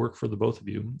could work for the both of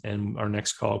you. And our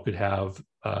next call could have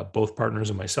both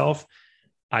partners and myself.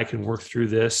 I can work through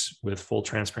this with full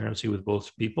transparency with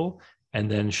both people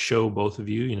and then show both of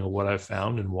you, what I've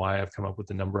found and why I've come up with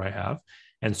the number I have,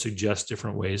 and suggest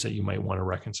different ways that you might want to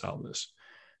reconcile this.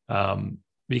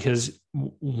 Because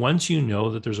once you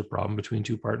know that there's a problem between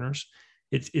two partners,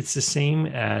 it's the same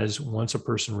as once a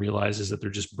person realizes that they're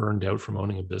just burned out from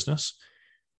owning a business,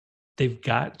 they've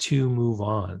got to move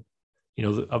on.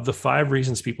 Of the 5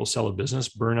 reasons people sell a business,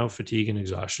 burnout, fatigue, and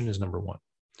exhaustion is number 1.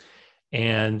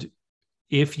 And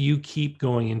if you keep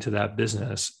going into that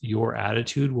business, your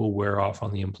attitude will wear off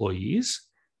on the employees,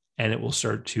 and it will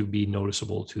start to be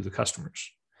noticeable to the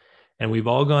customers. And we've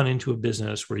all gone into a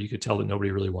business where you could tell that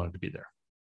nobody really wanted to be there,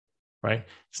 right?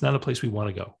 It's not a place we want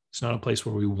to go. It's not a place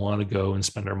where we want to go and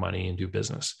spend our money and do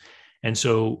business. And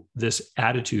so this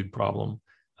attitude problem,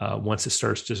 once it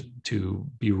starts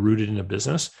to be rooted in a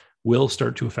business, will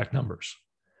start to affect numbers.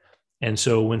 And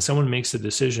so when someone makes a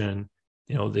decision,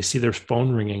 they see their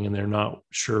phone ringing and they're not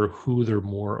sure who they're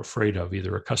more afraid of,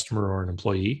 either a customer or an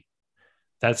employee.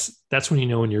 That's when you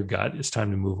know in your gut it's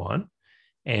time to move on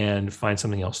and find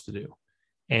something else to do.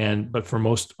 But for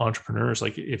most entrepreneurs,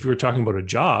 like if you're talking about a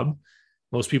job,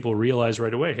 most people realize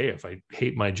right away, hey, if I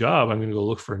hate my job, I'm going to go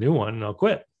look for a new one and I'll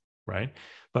quit, right?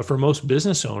 But for most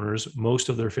business owners, most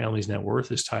of their family's net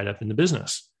worth is tied up in the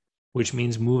business, which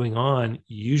means moving on,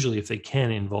 usually if they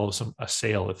can, involves a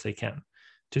sale if they can,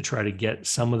 to try to get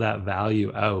some of that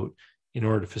value out in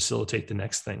order to facilitate the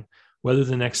next thing. Whether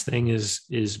the next thing is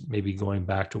maybe going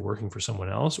back to working for someone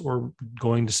else or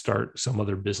going to start some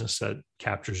other business that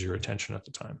captures your attention at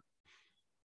the time.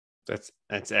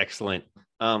 That's excellent.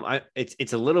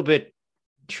 It's a little bit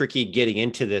tricky getting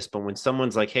into this, but when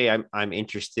someone's like, hey, I'm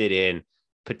interested in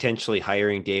potentially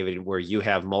hiring David, where you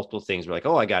have multiple things, we're like,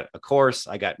 oh, I got a course,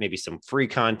 I got maybe some free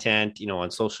content,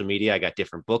 on social media, I got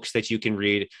different books that you can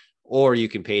read, or you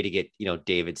can pay to get,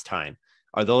 David's time.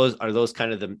 Are those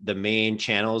kind of the main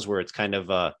channels where it's kind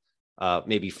of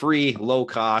maybe free, low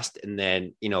cost, and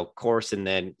then, course, and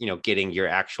then, getting your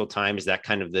actual time? Is that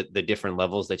kind of the different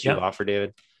levels that you offer,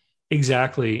 David?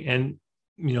 Exactly. And,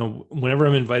 whenever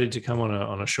I'm invited to come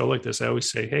on a show like this, I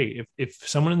always say, hey, if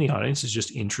someone in the audience is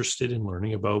just interested in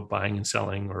learning about buying and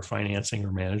selling or financing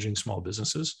or managing small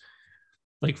businesses,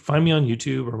 like find me on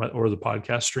YouTube or the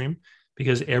podcast stream,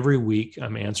 because every week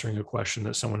I'm answering a question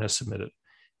that someone has submitted.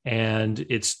 And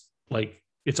it's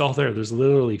all there. There's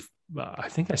literally, I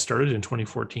think I started in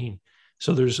 2014.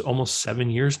 So there's almost 7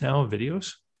 years now of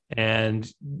videos,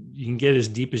 and you can get as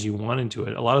deep as you want into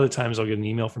it. A lot of the times I'll get an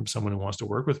email from someone who wants to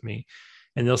work with me,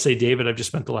 and they'll say, David, I've just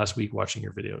spent the last week watching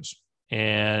your videos,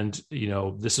 and,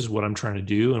 this is what I'm trying to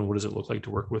do. And what does it look like to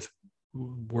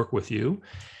work with you?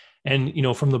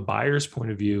 And, from the buyer's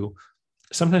point of view,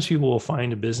 sometimes people will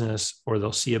find a business or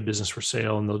they'll see a business for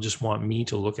sale and they'll just want me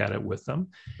to look at it with them.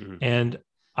 Mm-hmm. And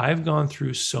I've gone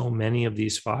through so many of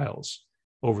these files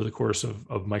over the course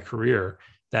of my career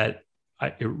that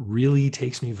it really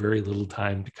takes me very little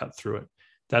time to cut through it.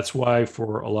 That's why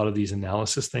for a lot of these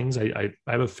analysis things, I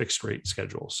have a fixed rate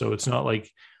schedule. So it's not like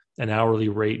an hourly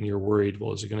rate and you're worried,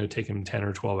 well, is it going to take him 10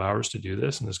 or 12 hours to do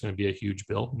this? And there's going to be a huge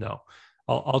bill? No.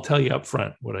 I'll tell you up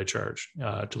front what I charge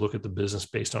to look at the business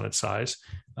based on its size,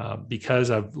 because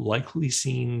I've likely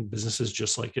seen businesses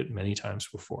just like it many times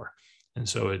before. And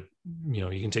so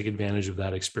you can take advantage of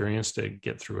that experience to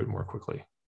get through it more quickly.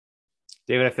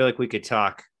 David, I feel like we could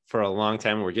talk for a long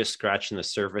time. We're just scratching the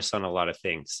surface on a lot of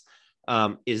things.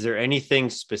 Is there anything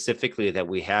specifically that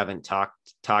we haven't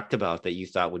talked about that you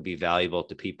thought would be valuable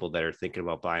to people that are thinking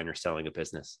about buying or selling a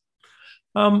business?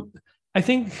 I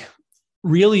think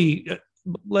really,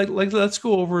 let's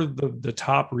go over the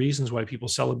top reasons why people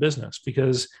sell a business,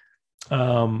 because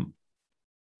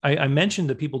I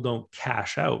mentioned that people don't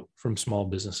cash out from small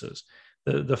businesses.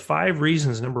 The 5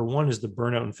 reasons, number 1 is the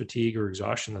burnout and fatigue or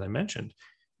exhaustion that I mentioned.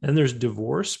 Then there's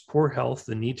divorce, poor health,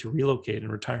 the need to relocate,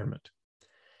 and retirement.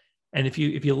 And if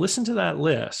you listen to that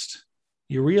list,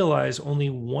 you realize only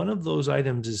one of those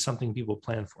items is something people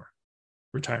plan for: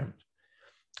 retirement.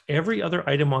 Every other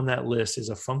item on that list is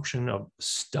a function of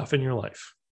stuff in your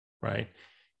life, right?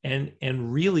 And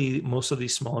really, most of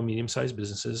these small and medium-sized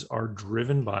businesses are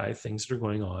driven by things that are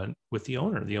going on with the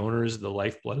owner. The owner is the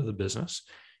lifeblood of the business,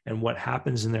 and what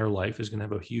happens in their life is going to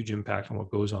have a huge impact on what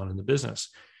goes on in the business.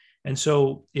 And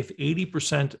so if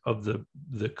 80% of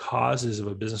the causes of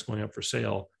a business going up for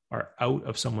sale are out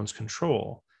of someone's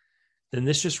control, then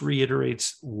this just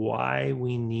reiterates why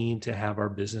we need to have our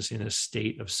business in a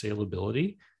state of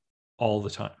salability all the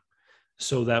time,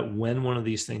 so that when one of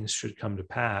these things should come to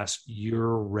pass,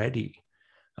 you're ready.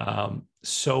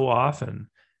 So often,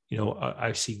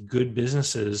 I see good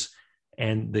businesses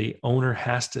and the owner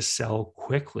has to sell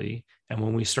quickly. And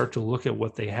when we start to look at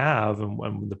what they have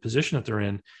and the position that they're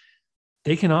in,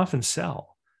 they can often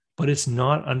sell, but it's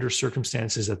not under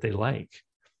circumstances that they like.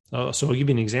 So I'll give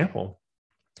you an example.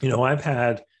 I've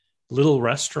had little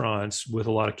restaurants with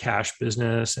a lot of cash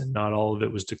business, and not all of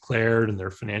it was declared, and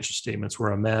their financial statements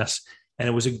were a mess. And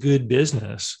it was a good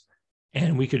business,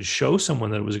 and we could show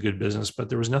someone that it was a good business, but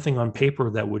there was nothing on paper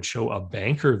that would show a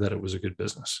banker that it was a good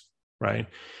business, right?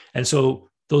 And so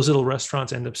those little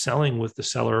restaurants end up selling with the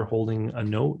seller holding a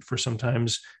note for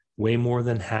sometimes way more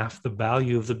than half the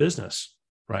value of the business,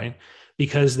 right?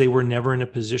 Because they were never in a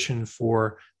position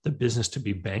for the business to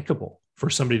be bankable, for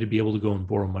somebody to be able to go and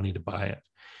borrow money to buy it.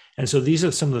 And so these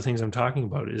are some of the things I'm talking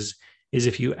about is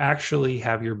if you actually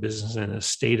have your business in a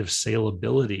state of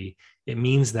salability, it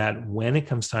means that when it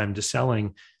comes time to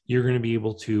selling, you're going to be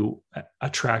able to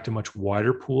attract a much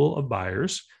wider pool of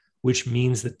buyers which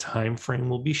means the time frame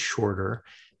will be shorter.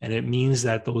 And it means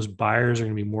that those buyers are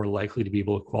going to be more likely to be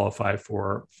able to qualify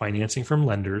for financing from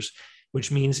lenders,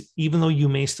 which means even though you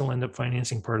may still end up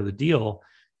financing part of the deal,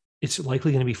 it's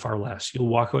likely going to be far less. You'll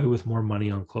walk away with more money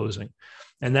on closing.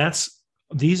 And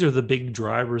these are the big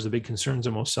drivers, the big concerns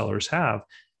that most sellers have,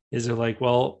 is they're like,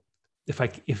 well, if I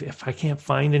can't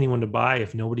find anyone to buy,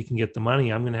 if nobody can get the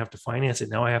money, I'm going to have to finance it.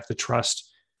 Now I have to trust,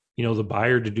 the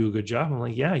buyer to do a good job. I'm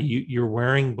like, yeah, you're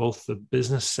wearing both the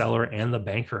business seller and the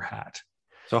banker hat.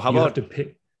 So you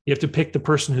have to pick the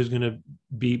person who's going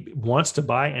to wants to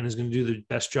buy and is going to do the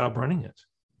best job running it.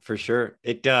 For sure.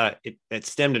 It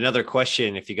stemmed another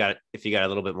question. If you got a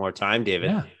little bit more time,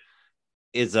 David,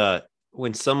 is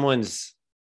when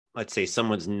let's say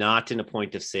someone's not in a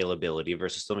point of saleability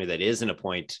versus somebody that is in a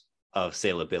point of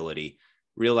saleability,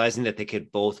 realizing that they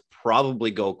could both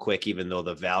probably go quick, even though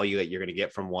the value that you're going to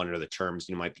get from one or the terms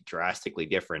might be drastically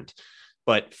different.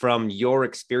 But from your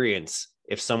experience,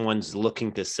 if someone's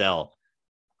looking to sell,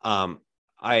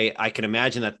 I can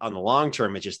imagine that on the long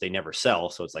term, it's just they never sell.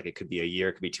 So it's like it could be a year,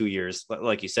 it could be 2 years,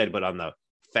 like you said. But on the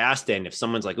fast end, if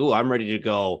someone's like, "Oh, I'm ready to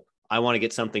go, I want to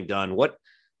get something done," what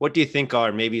do you think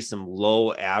are maybe some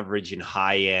low, average, and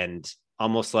high end,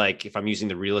 almost like, if I'm using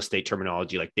the real estate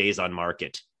terminology, like days on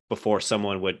market before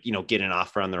someone would, get an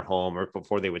offer on their home or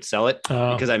before they would sell it?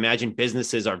 Because I imagine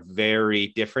businesses are very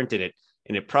different, and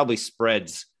it probably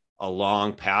spreads a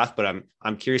long path, but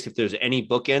I'm curious if there's any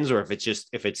bookends, or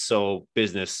if it's so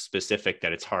business specific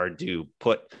that it's hard to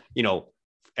put,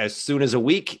 as soon as a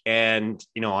week and,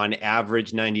 on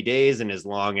average 90 days, and as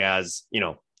long as,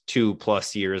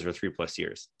 2+ years or 3+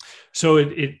 years. So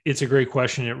it's a great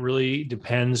question. It really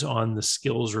depends on the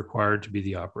skills required to be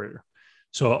the operator.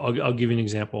 So I'll give you an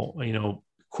example.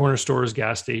 Corner stores,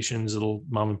 gas stations, little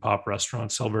mom and pop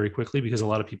restaurants sell very quickly because a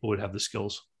lot of people would have the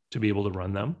skills to be able to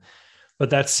run them.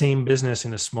 But that same business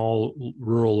in a small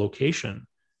rural location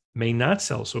may not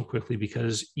sell so quickly,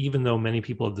 because even though many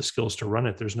people have the skills to run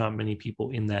it, there's not many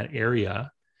people in that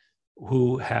area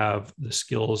who have the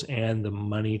skills and the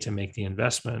money to make the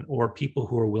investment, or people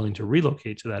who are willing to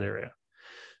relocate to that area.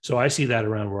 So I see that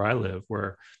around where I live,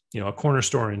 where, a corner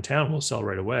store in town will sell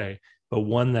right away, but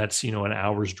one that's, an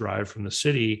hour's drive from the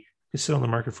city is sit on the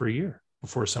market for a year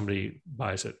before somebody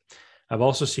buys it. I've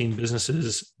also seen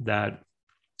businesses that,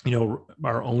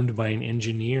 are owned by an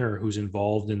engineer who's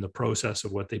involved in the process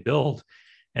of what they build.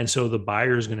 And so the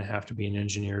buyer is going to have to be an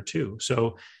engineer too.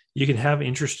 So you can have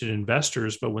interested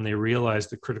investors, but when they realize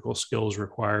the critical skills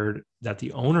required that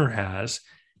the owner has,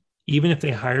 even if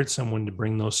they hired someone to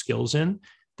bring those skills in,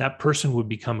 that person would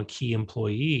become a key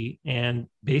employee and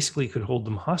basically could hold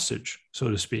them hostage, so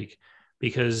to speak,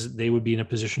 because they would be in a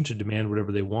position to demand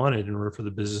whatever they wanted in order for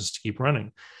the business to keep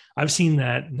running. I've seen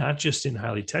that not just in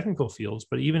highly technical fields,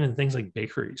 but even in things like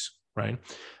bakeries, right?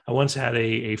 I once had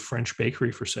a French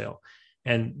bakery for sale.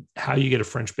 And how you get a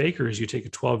French baker is you take a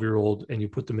 12-year-old and you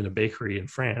put them in a bakery in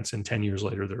France, and 10 years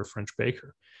later, they're a French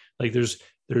baker. Like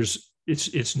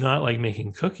it's not like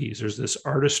making cookies. There's this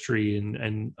artistry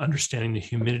and understanding the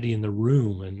humidity in the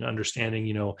room, and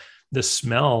understanding, the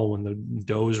smell when the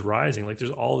dough is rising. Like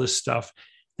there's all this stuff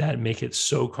that make it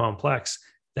so complex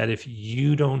that if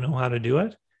you don't know how to do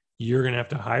it, you're going to have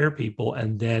to hire people,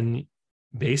 and then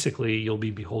basically you'll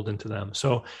be beholden to them.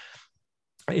 So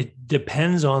it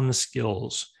depends on the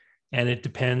skills, and it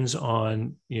depends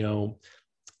on,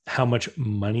 how much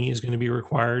money is going to be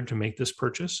required to make this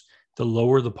purchase. The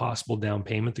lower the possible down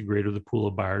payment, the greater the pool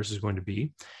of buyers is going to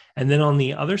be. And then on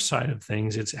the other side of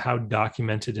things, it's how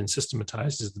documented and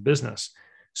systematized is the business.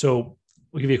 So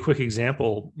we'll give you a quick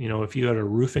example. If you had a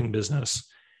roofing business,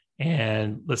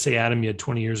 and let's say, Adam, you had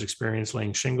 20 years experience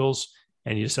laying shingles,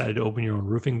 and you decided to open your own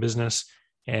roofing business,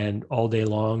 and all day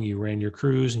long you ran your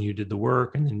crews and you did the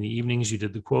work, and in the evenings you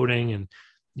did the quoting, and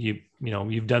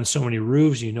you've done so many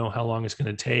roofs, how long it's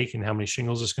going to take and how many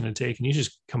shingles it's going to take, and you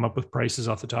just come up with prices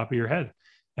off the top of your head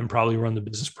and probably run the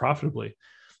business profitably.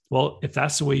 Well, if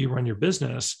that's the way you run your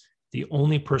business, the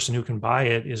only person who can buy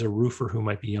it is a roofer who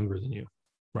might be younger than you,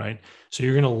 right? So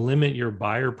you're going to limit your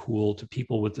buyer pool to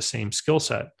people with the same skill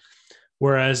set.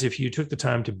 Whereas if you took the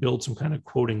time to build some kind of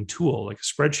quoting tool, like a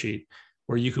spreadsheet,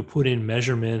 where you could put in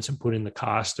measurements and put in the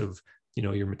cost of,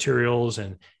 your materials,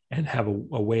 and have a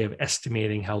way of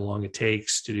estimating how long it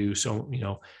takes to do so,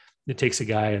 it takes a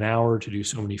guy an hour to do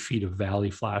so many feet of valley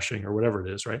flashing or whatever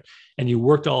it is, right? And you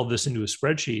worked all of this into a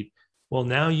spreadsheet. Well,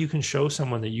 now you can show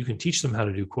someone that you can teach them how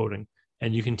to do quoting,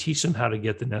 and you can teach them how to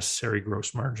get the necessary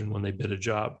gross margin when they bid a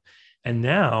job. And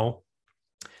now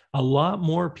a lot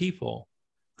more people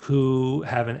who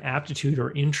have an aptitude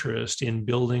or interest in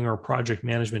building or project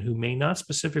management, who may not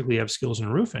specifically have skills in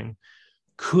roofing,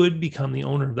 could become the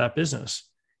owner of that business,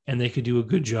 and they could do a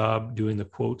good job doing the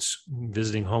quotes,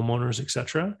 visiting homeowners, et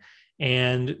cetera.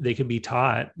 And they could be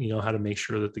taught, how to make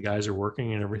sure that the guys are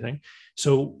working and everything.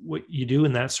 So what you do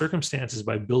in that circumstance is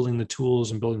by building the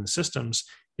tools and building the systems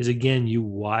is, again, you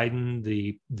widen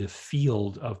the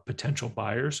field of potential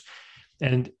buyers.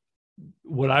 And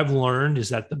what I've learned is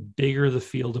that the bigger the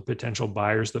field of potential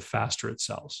buyers, the faster it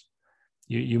sells.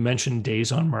 You mentioned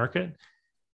days on market.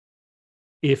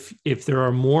 If there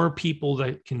are more people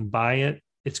that can buy it,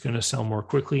 it's going to sell more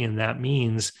quickly. And that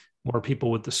means more people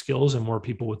with the skills and more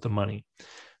people with the money.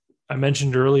 I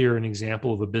mentioned earlier an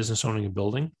example of a business owning a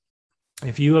building.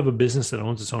 If you have a business that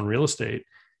owns its own real estate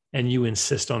and you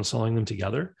insist on selling them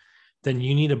together, then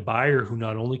you need a buyer who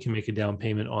not only can make a down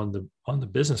payment on the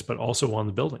business, but also on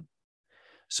the building.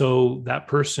 So that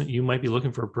person, you might be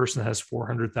looking for a person that has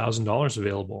 $400,000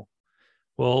 available.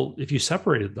 Well, if you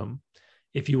separated them,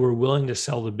 if you were willing to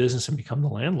sell the business and become the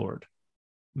landlord,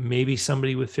 maybe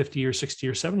somebody with 50 or 60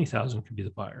 or 70,000 could be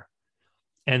the buyer.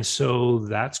 And so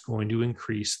that's going to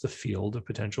increase the field of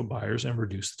potential buyers and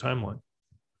reduce the timeline.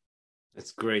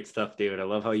 That's great stuff, David. I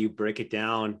love how you break it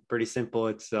down. Pretty simple.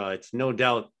 It's no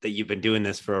doubt that you've been doing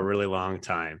this for a really long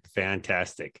time.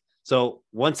 Fantastic. So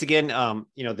once again,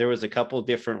 there was a couple of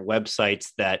different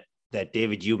websites that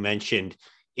David, you mentioned.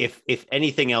 If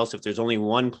anything else, if there's only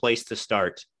one place to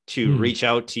start to reach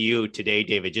out to you today,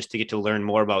 David, just to get to learn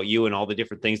more about you and all the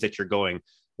different things that you're going,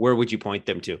 where would you point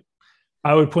them to?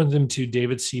 I would point them to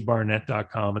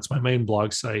davidcbarnett.com. It's my main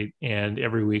blog site. And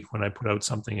every week when I put out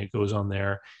something, it goes on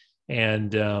there.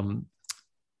 And there's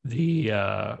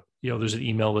an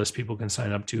email list people can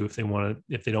sign up to if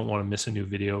they don't want to miss a new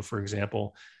video, for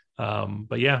example.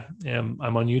 But yeah, I'm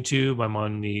on YouTube. I'm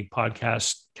on the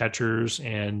podcast catchers,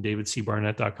 and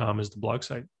davidcbarnett.com is the blog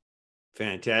site.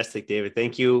 Fantastic, David.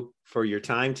 Thank you for your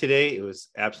time today. It was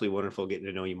absolutely wonderful getting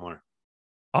to know you more.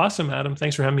 Awesome, Adam.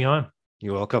 Thanks for having me on.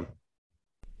 You're welcome.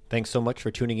 Thanks so much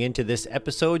for tuning in to this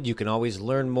episode. You can always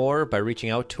learn more by reaching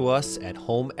out to us at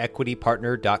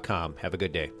homeequitypartner.com. Have a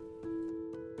good day.